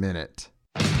 Minute.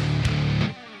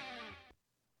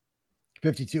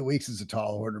 52 weeks is a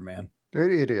tall order, man.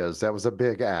 It is. That was a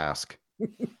big ask.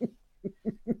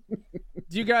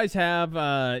 Do you guys have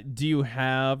do you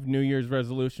have New Year's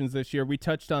resolutions this year? We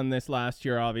touched on this last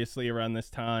year, obviously, around this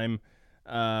time.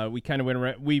 We kind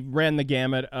of we ran the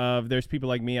gamut of there's people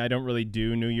like me. I don't really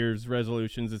do New Year's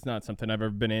resolutions. It's not something I've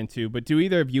ever been into. But do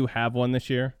either of you have one this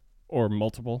year or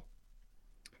multiple?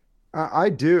 I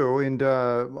do, and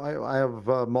I have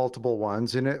multiple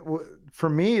ones. And for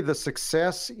me, the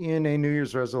success in a New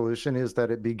Year's resolution is that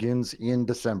it begins in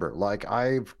December. Like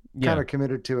I've kind of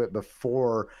committed to it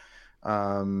before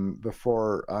I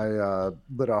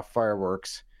lit off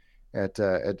fireworks at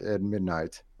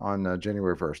midnight on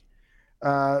January 1st.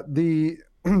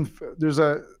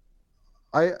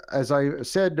 As I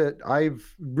said, that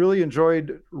I've really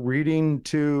enjoyed reading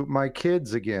to my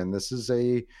kids again. This is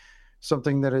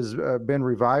something that has been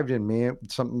revived in me.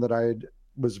 It's something that I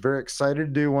was very excited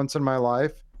to do once in my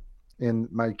life, and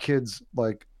my kids,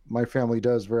 like my family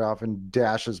does very often,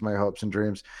 dashes my hopes and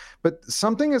dreams. But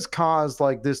something has caused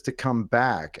like this to come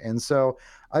back, and so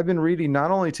I've been reading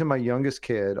not only to my youngest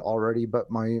kid already,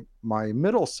 but my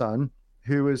middle son,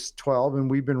 who is 12, and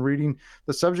we've been reading.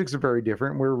 The subjects are very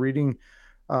different. We're reading.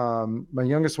 My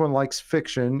youngest one likes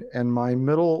fiction, and my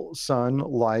middle son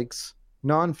likes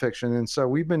nonfiction. And so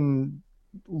we've been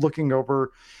looking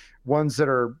over ones that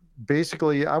are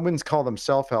basically, I wouldn't call them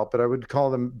self-help, but I would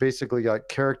call them basically like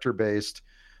character-based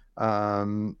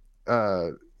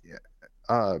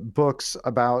books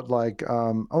about like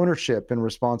ownership and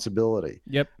responsibility.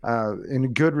 Yep.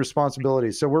 And good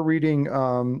responsibility. So we're reading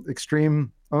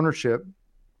Extreme Ownership,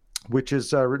 which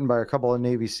is written by a couple of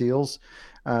Navy SEALs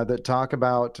that talk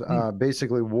about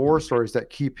basically war stories that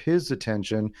keep his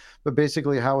attention, but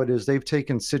basically how it is they've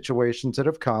taken situations that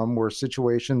have come where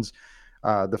situations,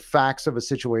 the facts of a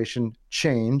situation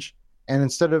change. And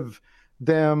instead of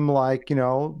them like,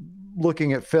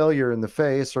 looking at failure in the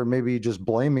face or maybe just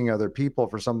blaming other people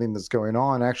for something that's going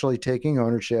on, actually taking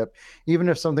ownership, even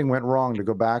if something went wrong, to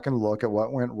go back and look at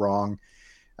what went wrong,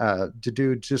 to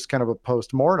do just kind of a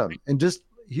post-mortem and just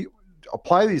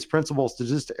apply these principles to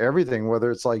just everything, whether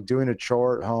it's like doing a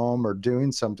chore at home or doing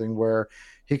something where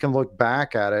he can look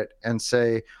back at it and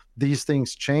say, these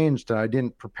things changed and I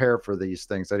didn't prepare for these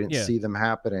things. I didn't see them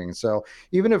happening. So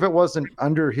even if it wasn't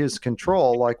under his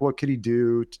control, like what could he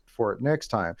do for it next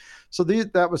time? So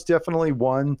that was definitely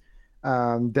one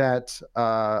that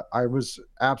I was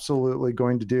absolutely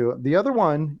going to do. The other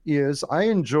one is I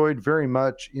enjoyed very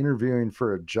much interviewing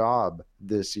for a job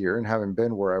this year, and having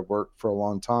been where I worked for a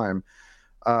long time,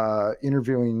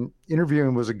 interviewing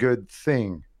was a good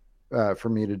thing for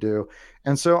me to do.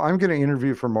 And so I'm going to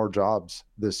interview for more jobs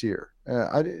this year.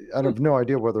 I have no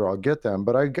idea whether I'll get them,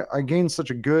 but I gained such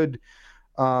a good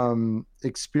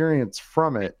experience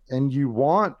from it. And you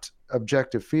want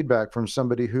objective feedback from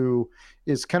somebody who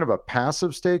is kind of a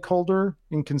passive stakeholder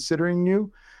in considering you.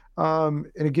 And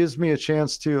it gives me a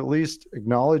chance to at least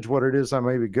acknowledge what it is I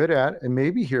may be good at, and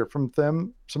maybe hear from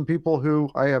them, some people who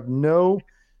I have no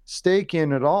stake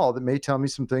in at all, that may tell me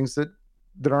some things that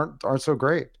aren't so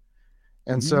great.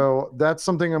 And so that's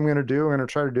something I'm going to do. I'm going to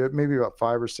try to do it maybe about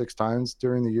 5 or 6 times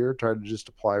during the year, try to just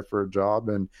apply for a job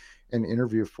and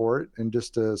interview for it, and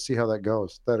just to see how that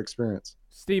goes, that experience.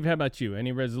 Steve, how about you?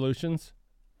 Any resolutions?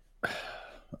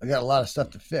 I got a lot of stuff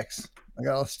to fix. I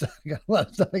got a lot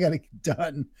of stuff I got to get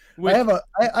done. I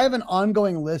have an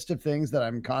ongoing list of things that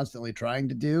I'm constantly trying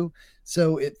to do.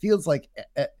 So it feels like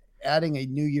adding a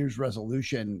New Year's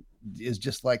resolution is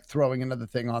just like throwing another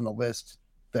thing on the list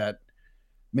that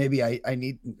maybe I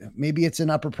need. Maybe it's an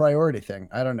upper priority thing.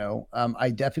 I don't know.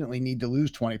 I definitely need to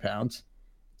lose 20 pounds.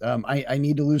 I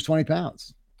need to lose 20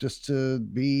 pounds just to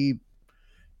be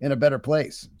in a better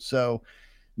place. So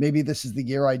maybe this is the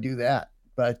year I do that.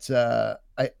 But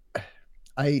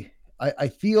I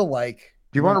feel like.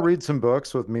 Do you want to read some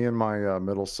books with me and my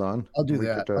middle son? I'll do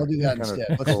that. I'll do that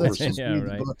instead. Let's just read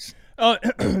the books. Oh,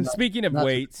 speaking of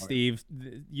weight, Steve,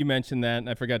 you mentioned that, and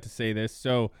I forgot to say this.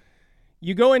 So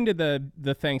you go into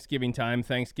the Thanksgiving time.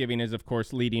 Thanksgiving is, of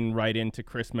course, leading right into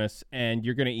Christmas, and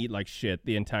you're going to eat like shit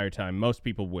the entire time. Most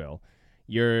people will.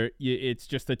 It's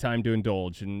just the time to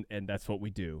indulge, and that's what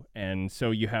we do. And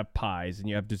so you have pies, and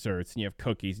you have desserts, and you have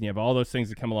cookies, and you have all those things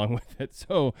that come along with it.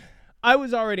 So I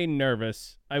was already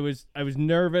nervous. I was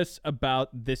nervous about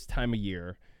this time of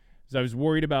year, because I was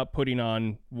worried about putting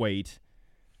on weight.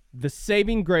 The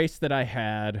saving grace that I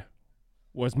had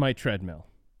was my treadmill.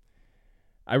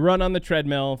 I run on the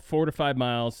treadmill 4 to 5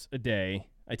 miles a day.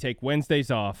 I take Wednesdays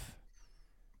off.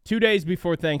 2 days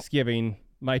before Thanksgiving,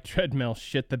 my treadmill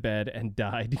shit the bed and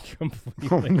died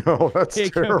completely. Oh no, that's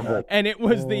terrible. And it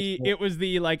was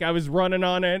the like I was running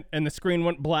on it and the screen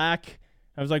went black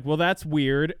I was like, well, that's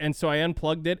weird. And so I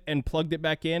unplugged it and plugged it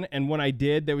back in. And when I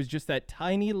did, there was just that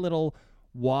tiny little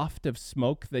waft of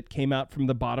smoke that came out from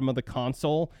the bottom of the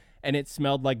console, and it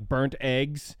smelled like burnt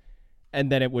eggs. And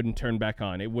then it wouldn't turn back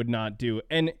on. It would not do.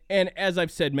 And as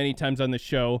I've said many times on the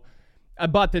show, I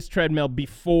bought this treadmill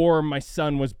before my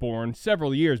son was born,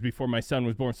 several years before my son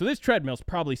was born. So this treadmill's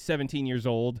probably 17 years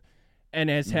old and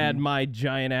has had my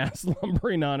giant ass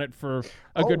lumbering on it for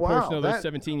a good portion of those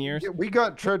 17 years. We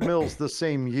got treadmills the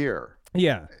same year.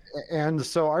 Yeah. And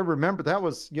so I remember that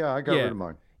was, I got rid of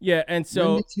mine. Yeah, and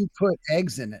so... When did you put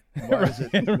eggs in it? Why is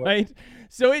it right?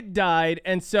 So it died,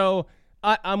 and so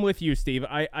I'm with you, Steve.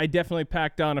 I definitely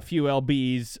packed on a few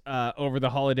LBs over the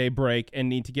holiday break and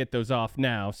need to get those off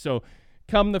now. So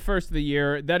come the first of the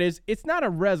year, that is, it's not a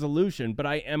resolution, but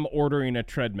I am ordering a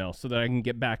treadmill so that I can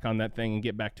get back on that thing and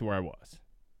get back to where I was.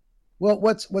 Well,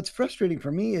 what's frustrating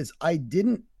for me is I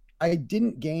didn't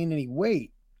gain any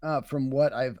weight from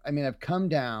what I've come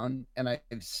down and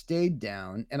I've stayed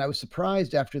down, and I was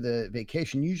surprised after the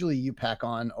vacation. Usually you pack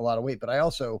on a lot of weight, but I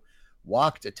also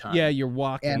walked a ton. Yeah, you're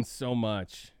walking so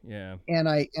much. Yeah. And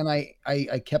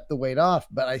I kept the weight off,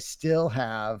 but I still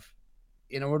have,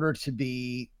 in order to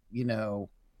be,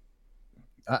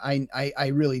 I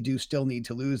really do still need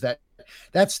to lose that.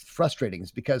 That's frustrating,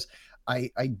 is because I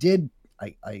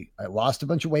lost a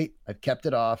bunch of weight. I've kept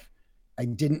it off. I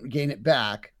didn't gain it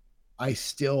back. I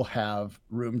still have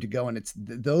room to go. And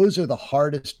those are the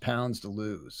hardest pounds to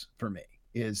lose for me,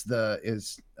 is the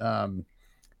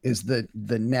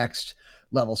next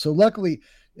level. So luckily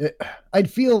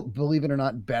I'd feel, believe it or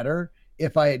not, better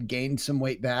if I had gained some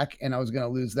weight back and I was going to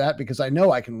lose that, because I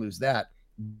know I can lose that.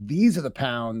 These are the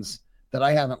pounds that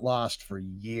I haven't lost for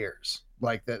years.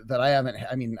 Like that I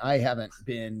haven't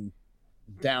been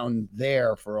down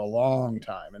there for a long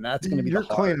time. And that's going to be, you're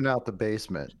cleaning out the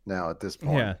basement now at this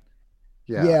point.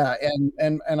 Yeah.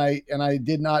 And I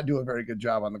did not do a very good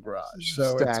job on the garage.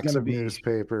 So stacks it's going to be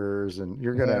newspapers, and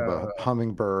you're going to have a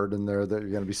hummingbird in there that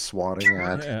you're going to be swatting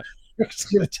at. Yeah. It's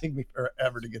going to take me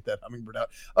forever to get that hummingbird out.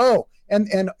 Oh,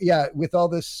 and yeah, with all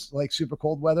this like super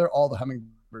cold weather, all the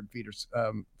hummingbird feeders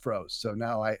froze. So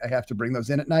now I have to bring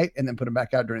those in at night and then put them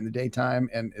back out during the daytime.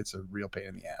 And it's a real pain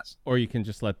in the ass. Or you can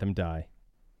just let them die.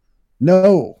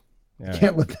 No, I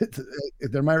can't let it.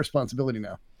 They're my responsibility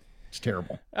now. It's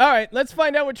terrible. All right, let's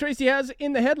find out what Tracy has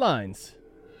in the headlines.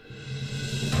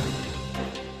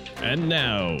 And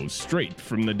now, straight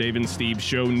from the Dave and Steve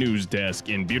Show news desk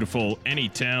in beautiful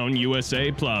Anytown, USA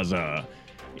Plaza,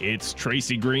 it's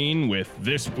Tracy Green with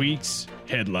this week's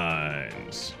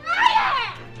headlines.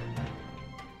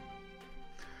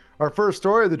 Our first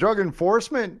story, the Drug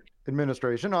Enforcement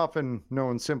Administration, often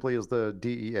known simply as the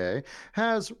DEA,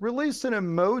 has released an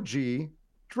emoji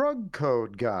drug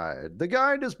code guide. The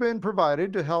guide has been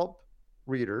provided to help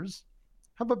readers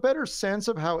have a better sense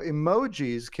of how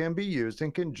emojis can be used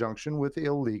in conjunction with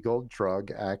illegal drug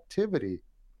activity.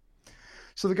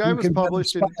 So the guide was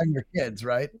published on your kids,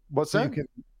 right? What's that?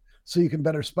 So you can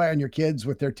better spy on your kids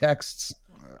with their texts.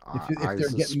 I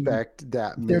suspect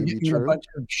that may they're be getting true. A bunch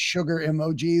of sugar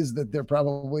emojis that they're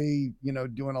probably,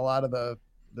 doing a lot of the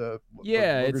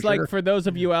it's like, for those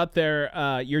of you out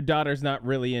there, your daughter's not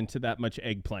really into that much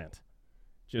eggplant.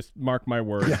 Just mark my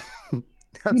word. Yeah.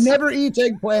 He never eats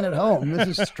eggplant at home.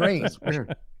 This is strange. It's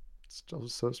weird. It's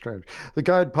so strange. The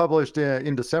guide published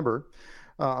in December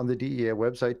on the DEA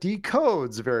website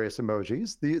decodes various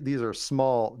emojis. These are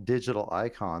small digital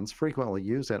icons frequently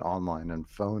used in online and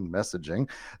phone messaging.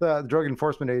 The Drug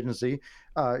Enforcement Agency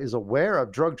is aware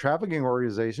of drug trafficking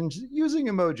organizations using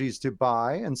emojis to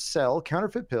buy and sell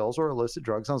counterfeit pills or illicit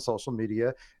drugs on social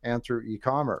media and through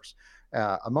e-commerce.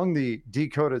 Among the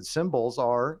decoded symbols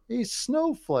are a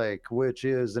snowflake, which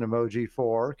is an emoji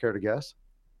for, care to guess?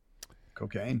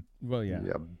 Cocaine. Well, yeah.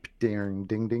 Ding,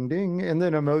 ding, ding, ding. And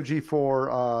then emoji for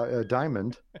a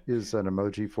diamond is an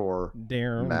emoji for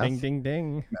meth. Ding, ding,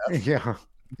 ding. Yeah.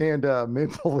 And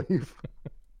maple leaf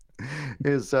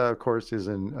is, of course, is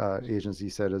an agency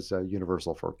said is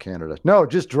universal for Canada. No,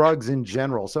 just drugs in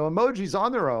general. So emojis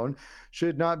on their own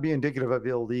should not be indicative of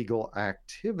illegal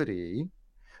activity.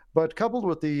 But coupled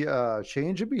with the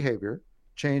change in behavior,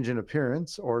 change in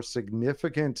appearance, or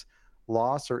significant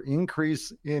loss or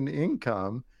increase in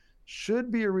income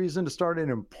should be a reason to start an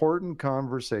important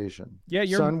conversation. Yeah,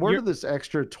 son, where did this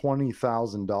extra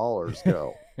 $20,000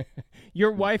 go?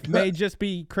 Your wife may just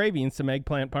be craving some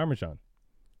eggplant parmesan.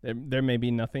 There may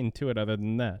be nothing to it other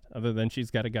than that, other than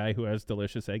she's got a guy who has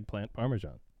delicious eggplant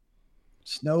parmesan.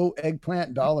 Snow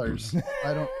eggplant dollars.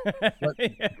 I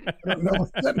don't know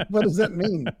what does that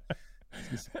mean?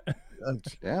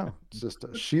 Yeah, it's just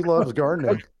she loves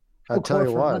gardening. I tell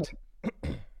you what.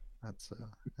 That's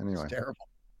anyway. It's terrible.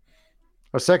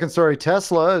 Our second story,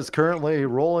 Tesla is currently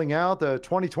rolling out the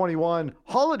 2021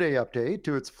 holiday update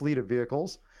to its fleet of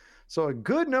vehicles. So a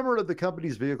good number of the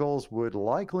company's vehicles would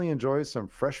likely enjoy some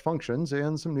fresh functions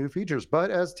and some new features.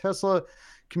 But as Tesla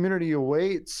community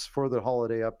awaits for the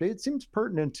holiday update, it seems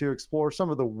pertinent to explore some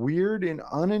of the weird and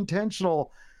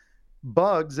unintentional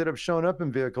bugs that have shown up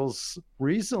in vehicles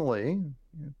recently,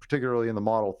 particularly in the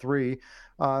Model 3.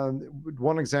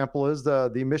 One example is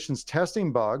the emissions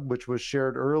testing bug, which was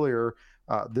shared earlier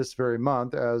this very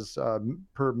month, as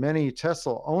per many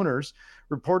Tesla owners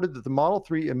reported that the Model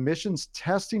 3 emissions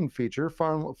testing feature,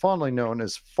 fondly known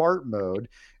as fart mode,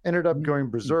 ended up going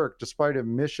berserk. Despite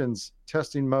emissions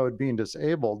testing mode being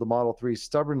disabled, the Model 3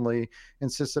 stubbornly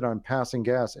insisted on passing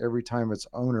gas every time its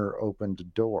owner opened a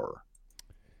door.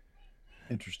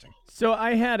 Interesting. So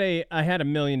I had a $1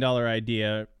 million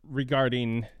idea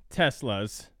regarding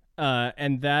Teslas,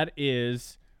 and that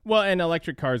is, well, and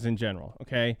electric cars in general,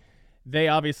 okay? They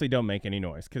obviously don't make any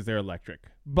noise because they're electric.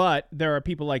 But there are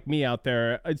people like me out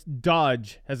there.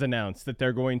 Dodge has announced that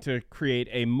they're going to create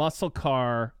a muscle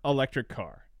car electric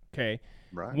car, okay?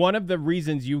 Right. One of the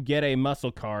reasons you get a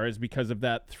muscle car is because of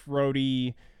that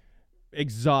throaty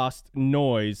exhaust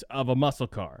noise of a muscle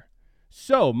car.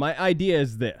 So my idea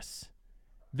is this.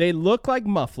 They look like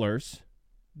mufflers.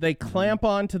 They clamp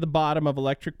onto the bottom of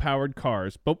electric-powered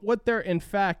cars, but what they're in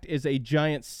fact is a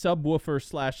giant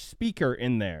subwoofer/speaker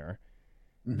in there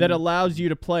that allows you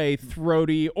to play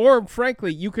throaty, or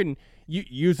frankly, you can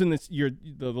using the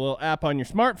little app on your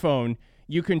smartphone,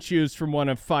 you can choose from one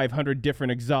of 500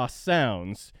 different exhaust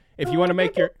sounds. If you want to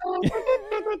make your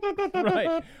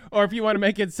right, or if you want to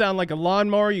make it sound like a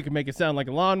lawnmower, you can make it sound like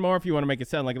a lawnmower. If you want to make it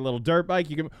sound like a little dirt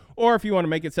bike, you can. Or if you want to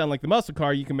make it sound like the muscle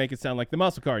car, you can make it sound like the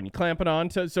muscle car, and you clamp it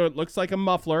on so it looks like a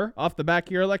muffler off the back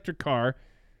of your electric car.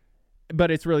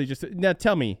 But it's really just now.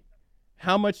 Tell me,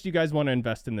 how much do you guys want to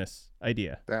invest in this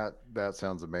idea? That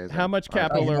sounds amazing. How much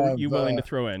capital are you willing to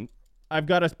throw in? I've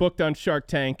got us booked on Shark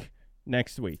Tank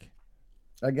next week.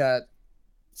 I got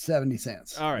 70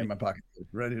 cents All right. in my pocket.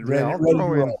 Ready to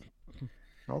roll.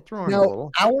 I'll throw in a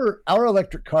little. Our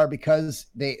electric car, because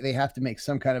they have to make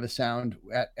some kind of a sound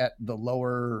at the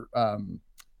lower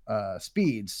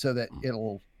speeds so that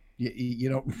you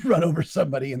don't run over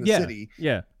somebody in the city.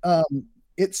 Yeah.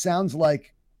 It sounds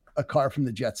like a car from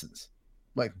the Jetsons.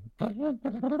 Like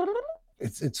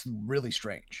it's really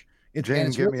strange.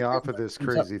 Jane, get really me off of this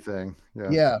crazy thing.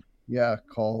 Yeah.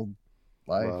 Called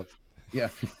life. Love. Yeah.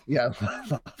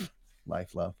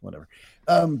 Life, love, whatever.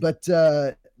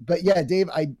 But yeah, Dave,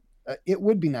 it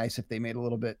would be nice if they made a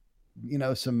little bit,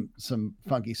 some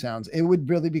funky sounds. It would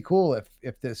really be cool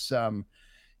if this,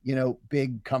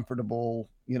 big, comfortable,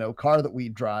 car that we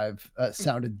drive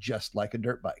sounded just like a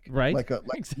dirt bike, right? Like a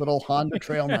little Honda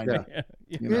Trail 90.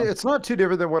 It's not too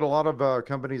different than what a lot of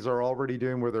companies are already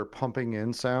doing, where they're pumping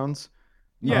in sounds.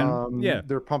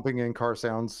 They're pumping in car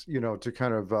sounds, to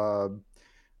kind of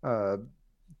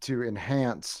to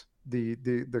enhance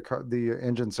the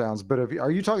engine sounds. But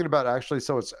are you talking about actually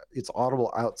so it's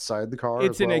audible outside the car?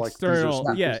 It's an external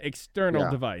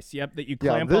external device. Yep, that you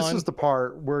clamp this on. Is the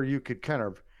part where you could kind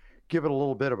of give it a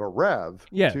little bit of a rev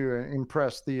to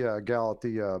impress the gal at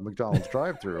the McDonald's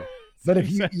drive-through. But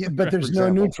but there's no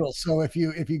neutral, so if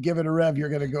you give it a rev, you're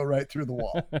going to go right through the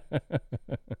wall.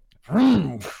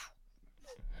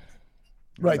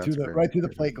 right through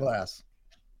the plate glass.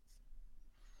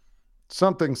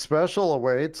 Something special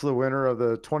awaits the winner of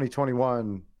the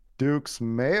 2021 Duke's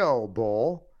Mayo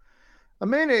Bowl, a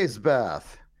mayonnaise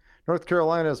bath. North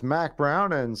Carolina's Mac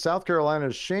Brown and South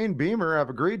Carolina's Shane Beamer have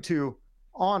agreed to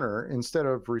honor, instead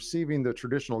of receiving the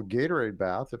traditional Gatorade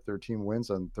bath if their team wins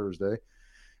on Thursday.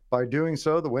 By doing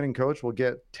so, the winning coach will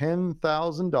get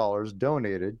 $10,000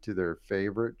 donated to their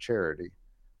favorite charity.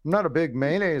 I'm not a big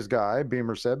mayonnaise guy,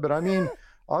 Beamer said, but I mean,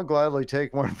 I'll gladly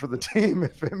take one for the team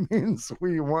if it means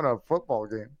we won a football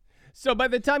game. So by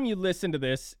the time you listen to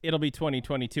this, it'll be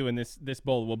 2022, and this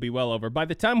bowl will be well over. By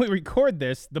the time we record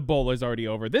this, the bowl is already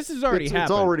over. This has already happened.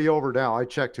 It's already over now. I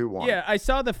checked who won. Yeah, I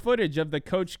saw the footage of the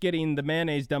coach getting the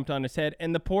mayonnaise dumped on his head,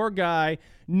 and the poor guy,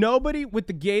 nobody with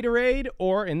the Gatorade,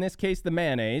 or in this case, the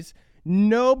mayonnaise,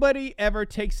 nobody ever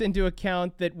takes into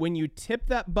account that when you tip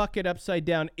that bucket upside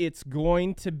down, it's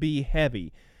going to be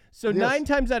heavy. So 9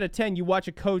 times out of 10, you watch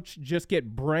a coach just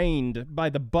get brained by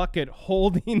the bucket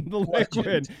holding the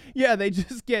liquid. Yeah, they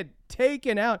just get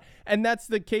taken out. And that's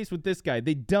the case with this guy.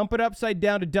 They dump it upside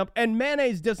down to dump. And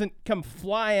mayonnaise doesn't come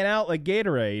flying out like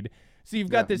Gatorade. So you've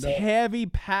got this heavy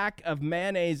pack of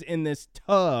mayonnaise in this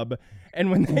tub. And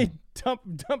when they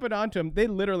dump it onto him, they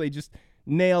literally just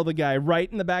nail the guy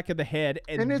right in the back of the head.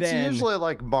 And it's then, usually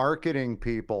like marketing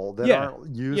people that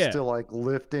aren't used to like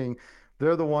lifting.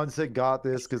 They're the ones that got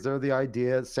this because they're the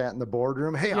idea, sat in the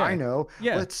boardroom. Hey, I know.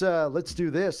 Let's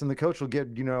do this. And the coach will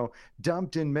get,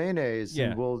 dumped in mayonnaise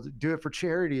and we'll do it for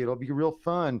charity. It'll be real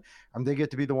fun. And they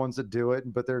get to be the ones that do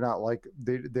it, but they're not like,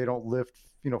 they don't lift,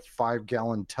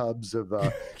 5-gallon tubs of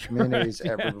mayonnaise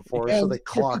ever before. So they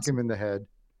clock him in the head.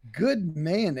 Good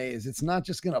mayonnaise. It's not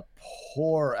just going to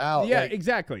pour out. Yeah,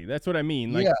 exactly. That's what I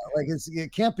mean. Like,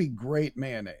 it can't be great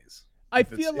mayonnaise. I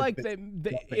feel like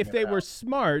if they were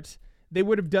smart, they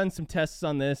would have done some tests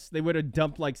on this. They would have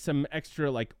dumped like some extra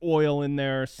like oil in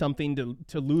there or something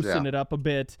to loosen it up a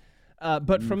bit.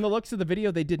 But from the looks of the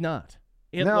video, they did not.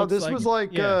 This was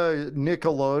like a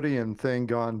Nickelodeon thing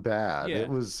gone bad. It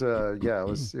was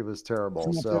it was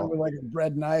terrible. So with like a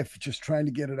bread knife, just trying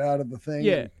to get it out of the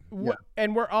thing.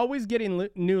 And we're always getting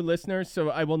new listeners, so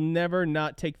I will never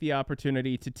not take the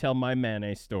opportunity to tell my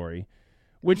mayonnaise story,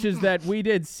 which is that we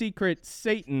did Secret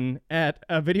Satan at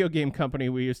a video game company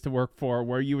we used to work for,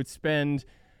 where you would spend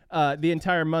the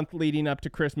entire month leading up to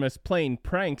Christmas playing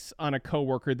pranks on a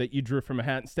coworker that you drew from a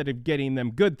hat instead of getting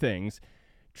them good things.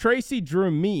 Tracy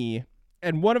drew me,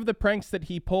 and one of the pranks that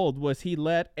he pulled was he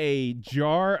let a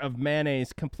jar of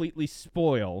mayonnaise completely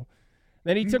spoil.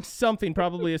 Then he took something,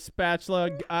 probably a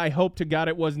spatula, I hope to God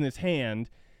it was in his hand,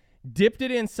 dipped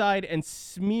it inside and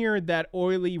smeared that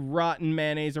oily, rotten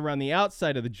mayonnaise around the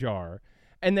outside of the jar,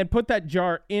 and then put that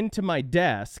jar into my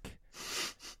desk.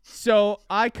 So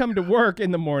I come to work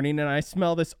in the morning and I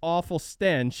smell this awful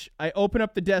stench. I open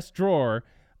up the desk drawer.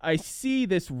 I see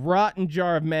this rotten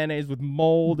jar of mayonnaise with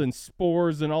mold and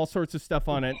spores and all sorts of stuff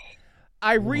on it.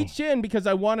 I reach in because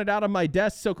I want it out of my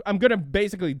desk, so I'm going to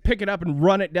basically pick it up and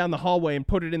run it down the hallway and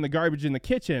put it in the garbage in the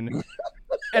kitchen.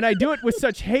 And I do it with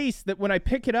such haste that when I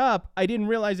pick it up, I didn't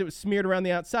realize it was smeared around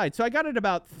the outside. So I got it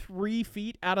about 3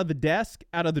 feet out of the desk,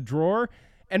 out of the drawer,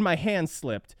 and my hand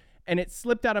slipped. And it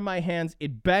slipped out of my hands.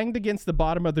 It banged against the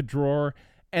bottom of the drawer,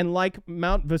 and like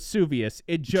Mount Vesuvius,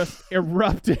 it just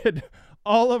erupted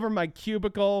all over my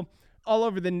cubicle, all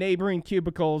over the neighboring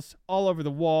cubicles, all over the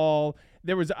wall.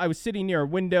 I was sitting near a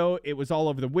window. It was all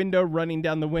over the window, running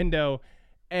down the window.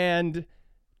 And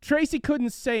Tracy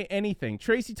couldn't say anything.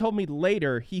 Tracy told me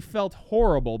later he felt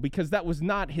horrible because that was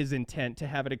not his intent to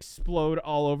have it explode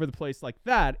all over the place like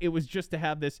that. It was just to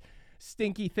have this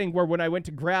stinky thing where when I went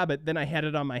to grab it, then I had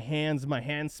it on my hands. My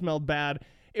hands smelled bad.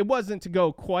 It wasn't to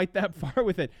go quite that far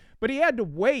with it. But he had to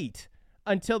wait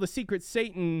until the Secret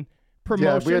Satan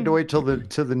promotion. Yeah, we had to wait till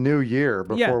the new year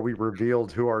before we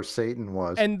revealed who our Satan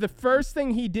was. And the first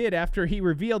thing he did after he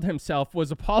revealed himself was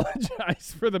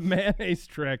apologize for the mayonnaise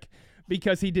trick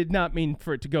because he did not mean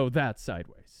for it to go that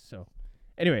sideways. So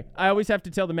anyway, I always have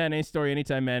to tell the mayonnaise story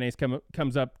anytime mayonnaise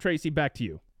comes up. Tracy, back to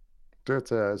you.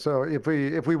 So if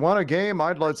we won a game,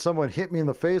 I'd let someone hit me in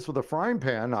the face with a frying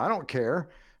pan. I don't care.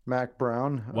 Mac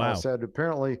Brown said,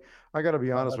 apparently, I got to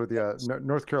be honest with you,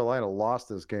 North Carolina lost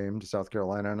this game to South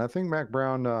Carolina, and I think Mac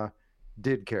Brown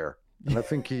did care. And I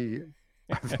think he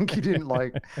didn't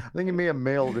like, I think he may have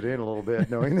mailed it in a little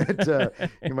bit, knowing that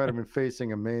he might have been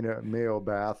facing a mayo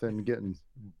bath and getting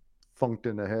funked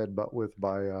in the head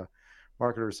by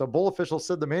marketers. So bowl officials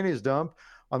said the mayonnaise dump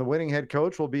on the winning head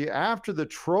coach will be after the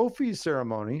trophy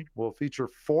ceremony. Will feature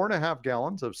 4.5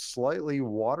 gallons of slightly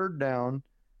watered down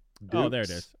Dukes there it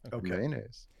is. Okay.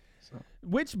 Mayonnaise. So.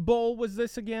 Which bowl was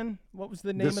this again? What was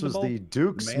the name of the bowl? This was the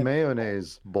Duke's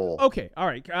Mayonnaise Bowl. Okay, all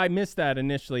right. I missed that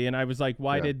initially, and I was like,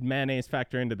 why did mayonnaise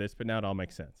factor into this? But now it all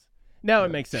makes sense. Now it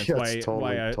makes sense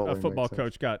why a football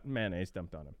coach got mayonnaise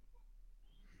dumped on him.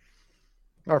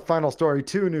 Our final story,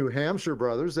 2 New Hampshire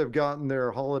brothers have gotten their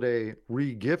holiday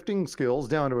re-gifting skills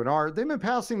down to an art. They've been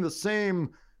passing the same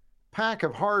pack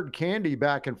of hard candy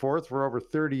back and forth for over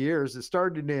 30 years. It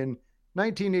started in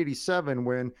 1987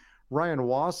 when Ryan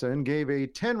Wasson gave a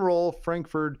 10-roll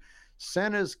Frankfurt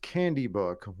Santa's Candy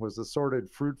Book with assorted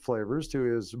fruit flavors to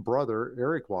his brother,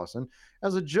 Eric Wasson,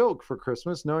 as a joke for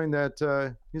Christmas, knowing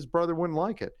that his brother wouldn't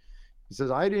like it. He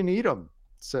says, I didn't eat them,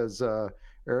 says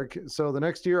Eric. So the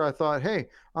next year I thought, hey,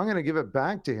 I'm going to give it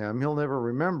back to him. He'll never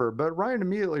remember. But Ryan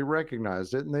immediately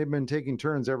recognized it, and they've been taking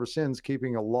turns ever since,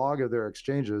 keeping a log of their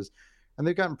exchanges. And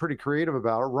they've gotten pretty creative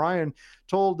about it. Ryan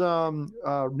told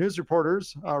news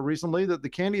reporters recently that the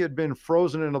candy had been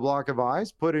frozen in a block of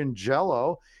ice, put in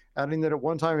Jell-O, adding that at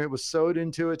one time it was sewed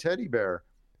into a teddy bear.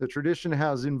 The tradition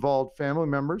has involved family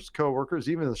members, coworkers,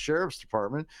 even the sheriff's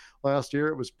department. Last year,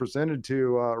 it was presented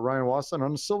to Ryan Wasson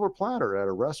on a silver platter at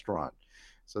a restaurant.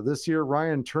 So this year,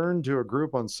 Ryan turned to a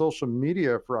group on social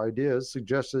media for ideas,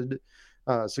 suggested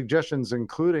Suggestions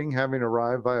including having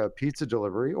arrived via pizza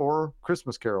delivery or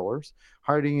Christmas carolers,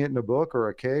 hiding it in a book or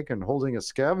a cake, and holding a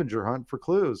scavenger hunt for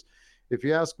clues. If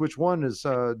you ask which one has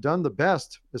done the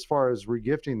best as far as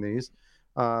regifting these,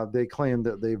 they claim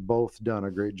that they've both done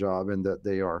a great job and that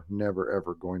they are never,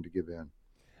 ever going to give in.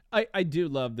 I do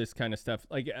love this kind of stuff.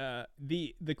 Like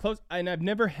the close, and I've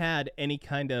never had any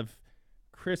kind of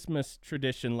Christmas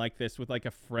tradition like this with like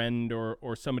a friend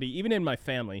or somebody, even in my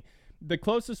family. The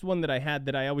closest one that I had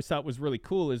that I always thought was really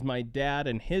cool is my dad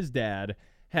and his dad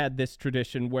had this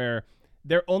tradition where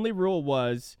their only rule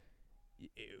was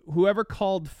whoever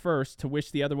called first to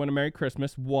wish the other one a Merry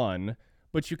Christmas won,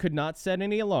 but you could not set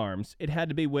any alarms. It had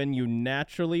to be when you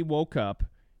naturally woke up,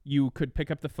 you could pick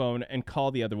up the phone and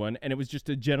call the other one, and it was just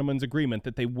a gentleman's agreement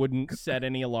that they wouldn't set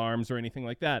any alarms or anything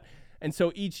like that. And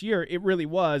so each year, it really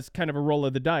was kind of a roll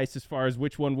of the dice as far as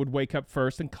which one would wake up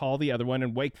first and call the other one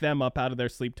and wake them up out of their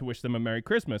sleep to wish them a Merry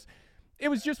Christmas. It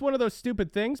was just one of those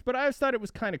stupid things, but I always thought it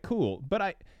was kind of cool.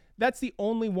 But that's the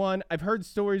only one. I've heard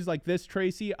stories like this,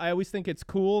 Tracy. I always think it's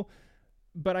cool,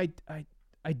 but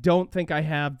I don't think I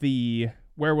have the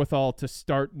wherewithal to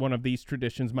start one of these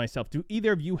traditions myself. Do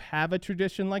either of you have a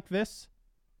tradition like this?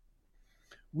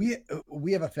 We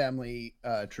have a family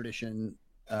tradition.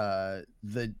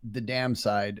 The Dam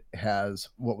side has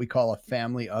what we call a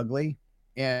family ugly,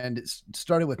 and it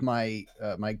started with my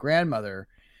grandmother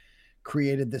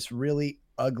created this really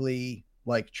ugly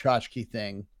like tchotchke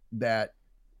thing that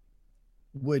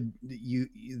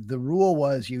the rule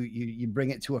was you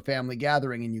bring it to a family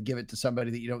gathering and you give it to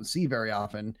somebody that you don't see very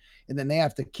often, and then they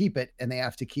have to keep it, and they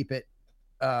have to keep it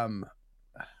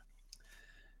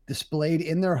displayed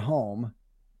in their home,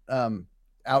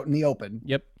 out in the open.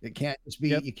 Yep. It can't just be,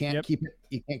 you can't keep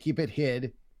it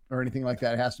hid or anything like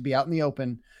that. It has to be out in the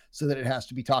open so that it has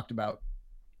to be talked about,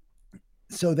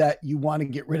 so that you want to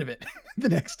get rid of it the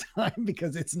next time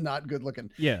because it's not good looking.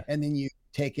 Yeah. And then you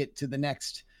take it to the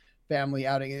next family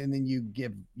outing, and then you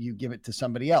give it to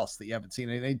somebody else that you haven't seen.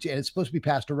 And it's supposed to be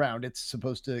passed around. It's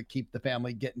supposed to keep the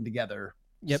family getting together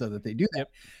so that they do that.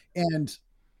 And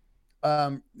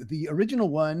the original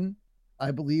one,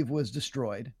 I believe, was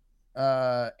destroyed.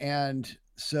 And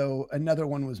so another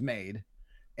one was made,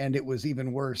 and it was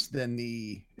even worse than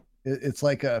it's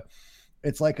like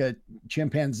a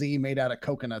chimpanzee made out of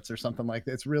coconuts or something like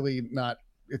that. It's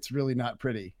really not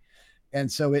pretty. And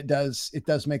so it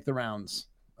does make the rounds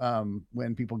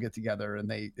when people get together, and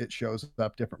it shows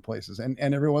up different places, and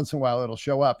every once in a while it'll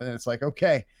show up, and it's like,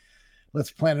 okay,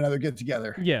 let's plan another get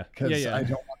together. Yeah. Because I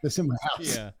don't want this in my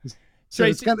house. Yeah. So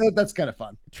that's kind of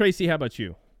fun. Tracy, how about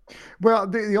you? Well,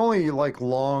 the only like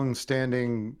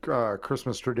long-standing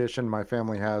Christmas tradition my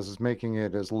family has is making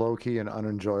it as low-key and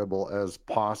unenjoyable as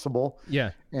possible.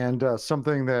 Yeah. And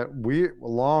something that a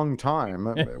long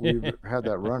time we've had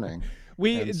that running.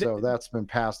 So that's been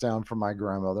passed down from my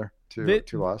grandmother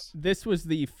to us. This was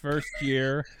the first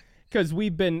year, because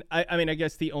we've been, I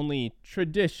guess the only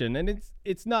tradition, and it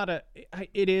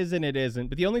is and it isn't,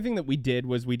 but the only thing that we did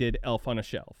was we did Elf on a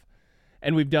Shelf.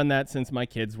 And we've done that since my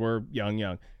kids were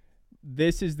young.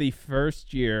 This is the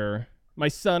first year. My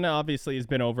son obviously has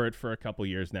been over it for a couple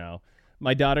years now.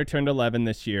 My daughter turned 11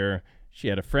 this year. She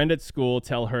had a friend at school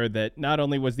tell her that not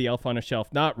only was the Elf on a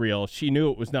Shelf not real, she knew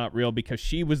it was not real because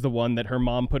she was the one that her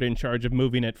mom put in charge of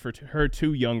moving it for her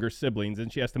two younger siblings,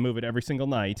 and she has to move it every single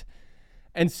night.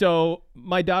 And so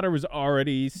my daughter was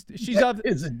already is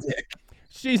a dick.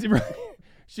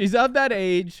 She's of that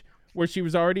age where she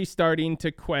was already starting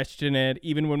to question it.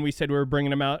 Even when we said we were bringing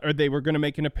them out, or they were going to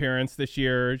make an appearance this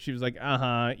year, she was like,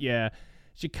 yeah.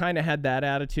 She kind of had that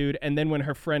attitude. And then when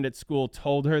her friend at school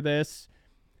told her this,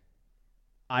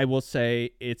 I will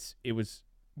say it was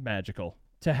magical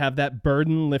to have that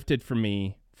burden lifted from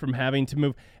me from having to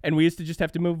move. And we used to just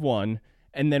have to move one.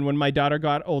 And then when my daughter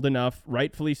got old enough,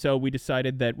 rightfully so, we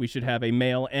decided that we should have a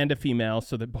male and a female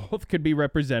so that both could be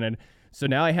represented. So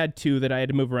now I had two that I had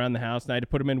to move around the house, and I had to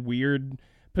put them in weird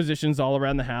positions all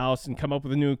around the house and come up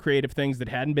with new creative things that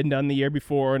hadn't been done the year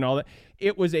before and all that.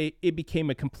 It became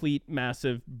a complete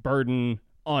massive burden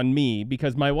on me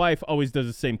because my wife always does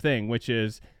the same thing, which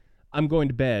is, I'm going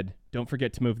to bed. Don't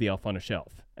forget to move the Elf on a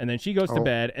Shelf. And then she goes to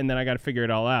bed, and then I got to figure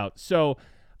it all out. So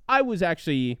I was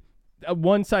actually,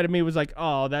 one side of me was like,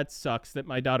 oh, that sucks that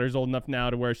my daughter's old enough now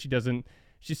to where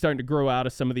she's starting to grow out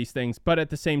of some of these things. But at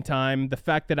the same time, the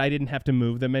fact that I didn't have to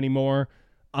move them anymore,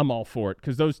 I'm all for it.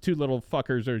 Because those two little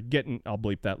fuckers are I'll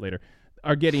bleep that later,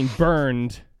 are getting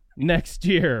burned next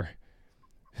year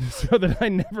so that I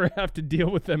never have to deal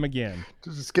with them again.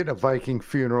 Just getting a Viking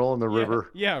funeral in the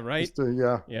river. Yeah, right?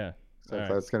 Yeah. So Right.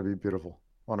 that's going to be beautiful.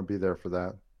 Want to be there for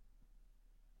that.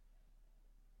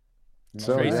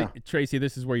 So, Tracy,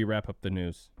 this is where you wrap up the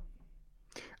news.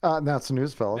 That's the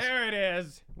news, fellas. There it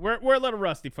is. We're a little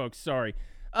rusty, folks. Sorry.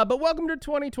 But welcome to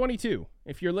 2022.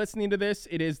 If you're listening to this,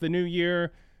 it is the new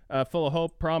year, full of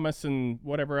hope, promise, and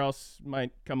whatever else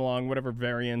might come along, whatever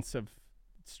variants of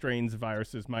strains,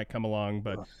 viruses might come along.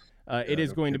 But it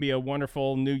is going to be a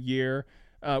wonderful new year.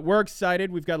 We're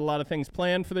excited. We've got a lot of things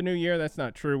planned for the new year. That's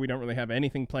not true. We don't really have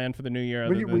anything planned for the new year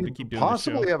other than to keep doing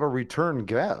possibly the show. Have a return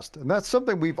guest, and that's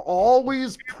something we've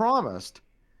always promised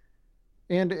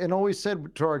and always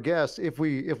said to our guests, if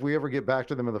we ever get back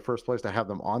to them in the first place, to have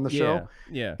them on the show.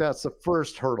 Yeah. That's the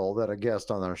first hurdle that a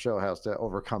guest on our show has to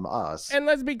overcome us. And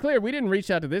let's be clear, we didn't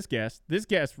reach out to this guest. This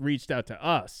guest reached out to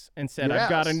us and said, I've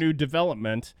got a new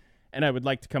development and I would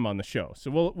like to come on the show.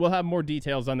 So we'll have more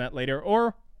details on that later,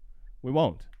 or we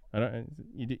won't.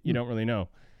 You don't really know.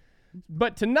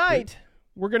 But tonight,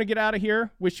 we're going to get out of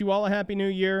here. Wish you all a happy new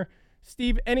year.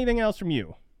 Steve, anything else from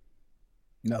you?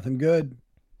 Nothing good.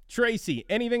 Tracy,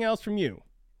 anything else from you?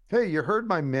 Hey, you heard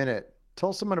my minute.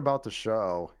 Tell someone about the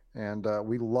show. And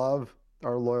we love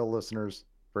our loyal listeners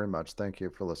very much. Thank you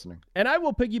for listening. And I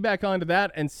will piggyback onto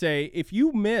that and say, if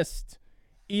you missed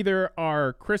either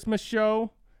our Christmas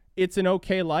show, It's an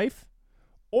Okay Life,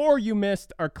 or you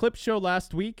missed our clip show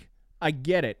last week, I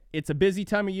get it. It's a busy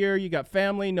time of year. You got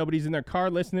family. Nobody's in their car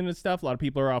listening to stuff. A lot of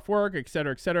people are off work, et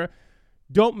cetera, et cetera.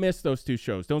 Don't miss those two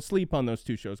shows. Don't sleep on those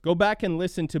two shows. Go back and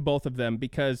listen to both of them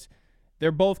because they're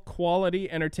both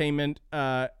quality entertainment.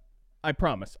 I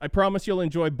promise. I promise you'll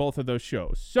enjoy both of those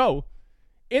shows. So,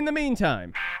 in the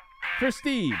meantime, for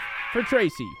Steve, for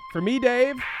Tracy, for me,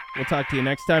 Dave, we'll talk to you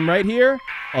next time right here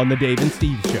on The Dave and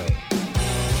Steve Show.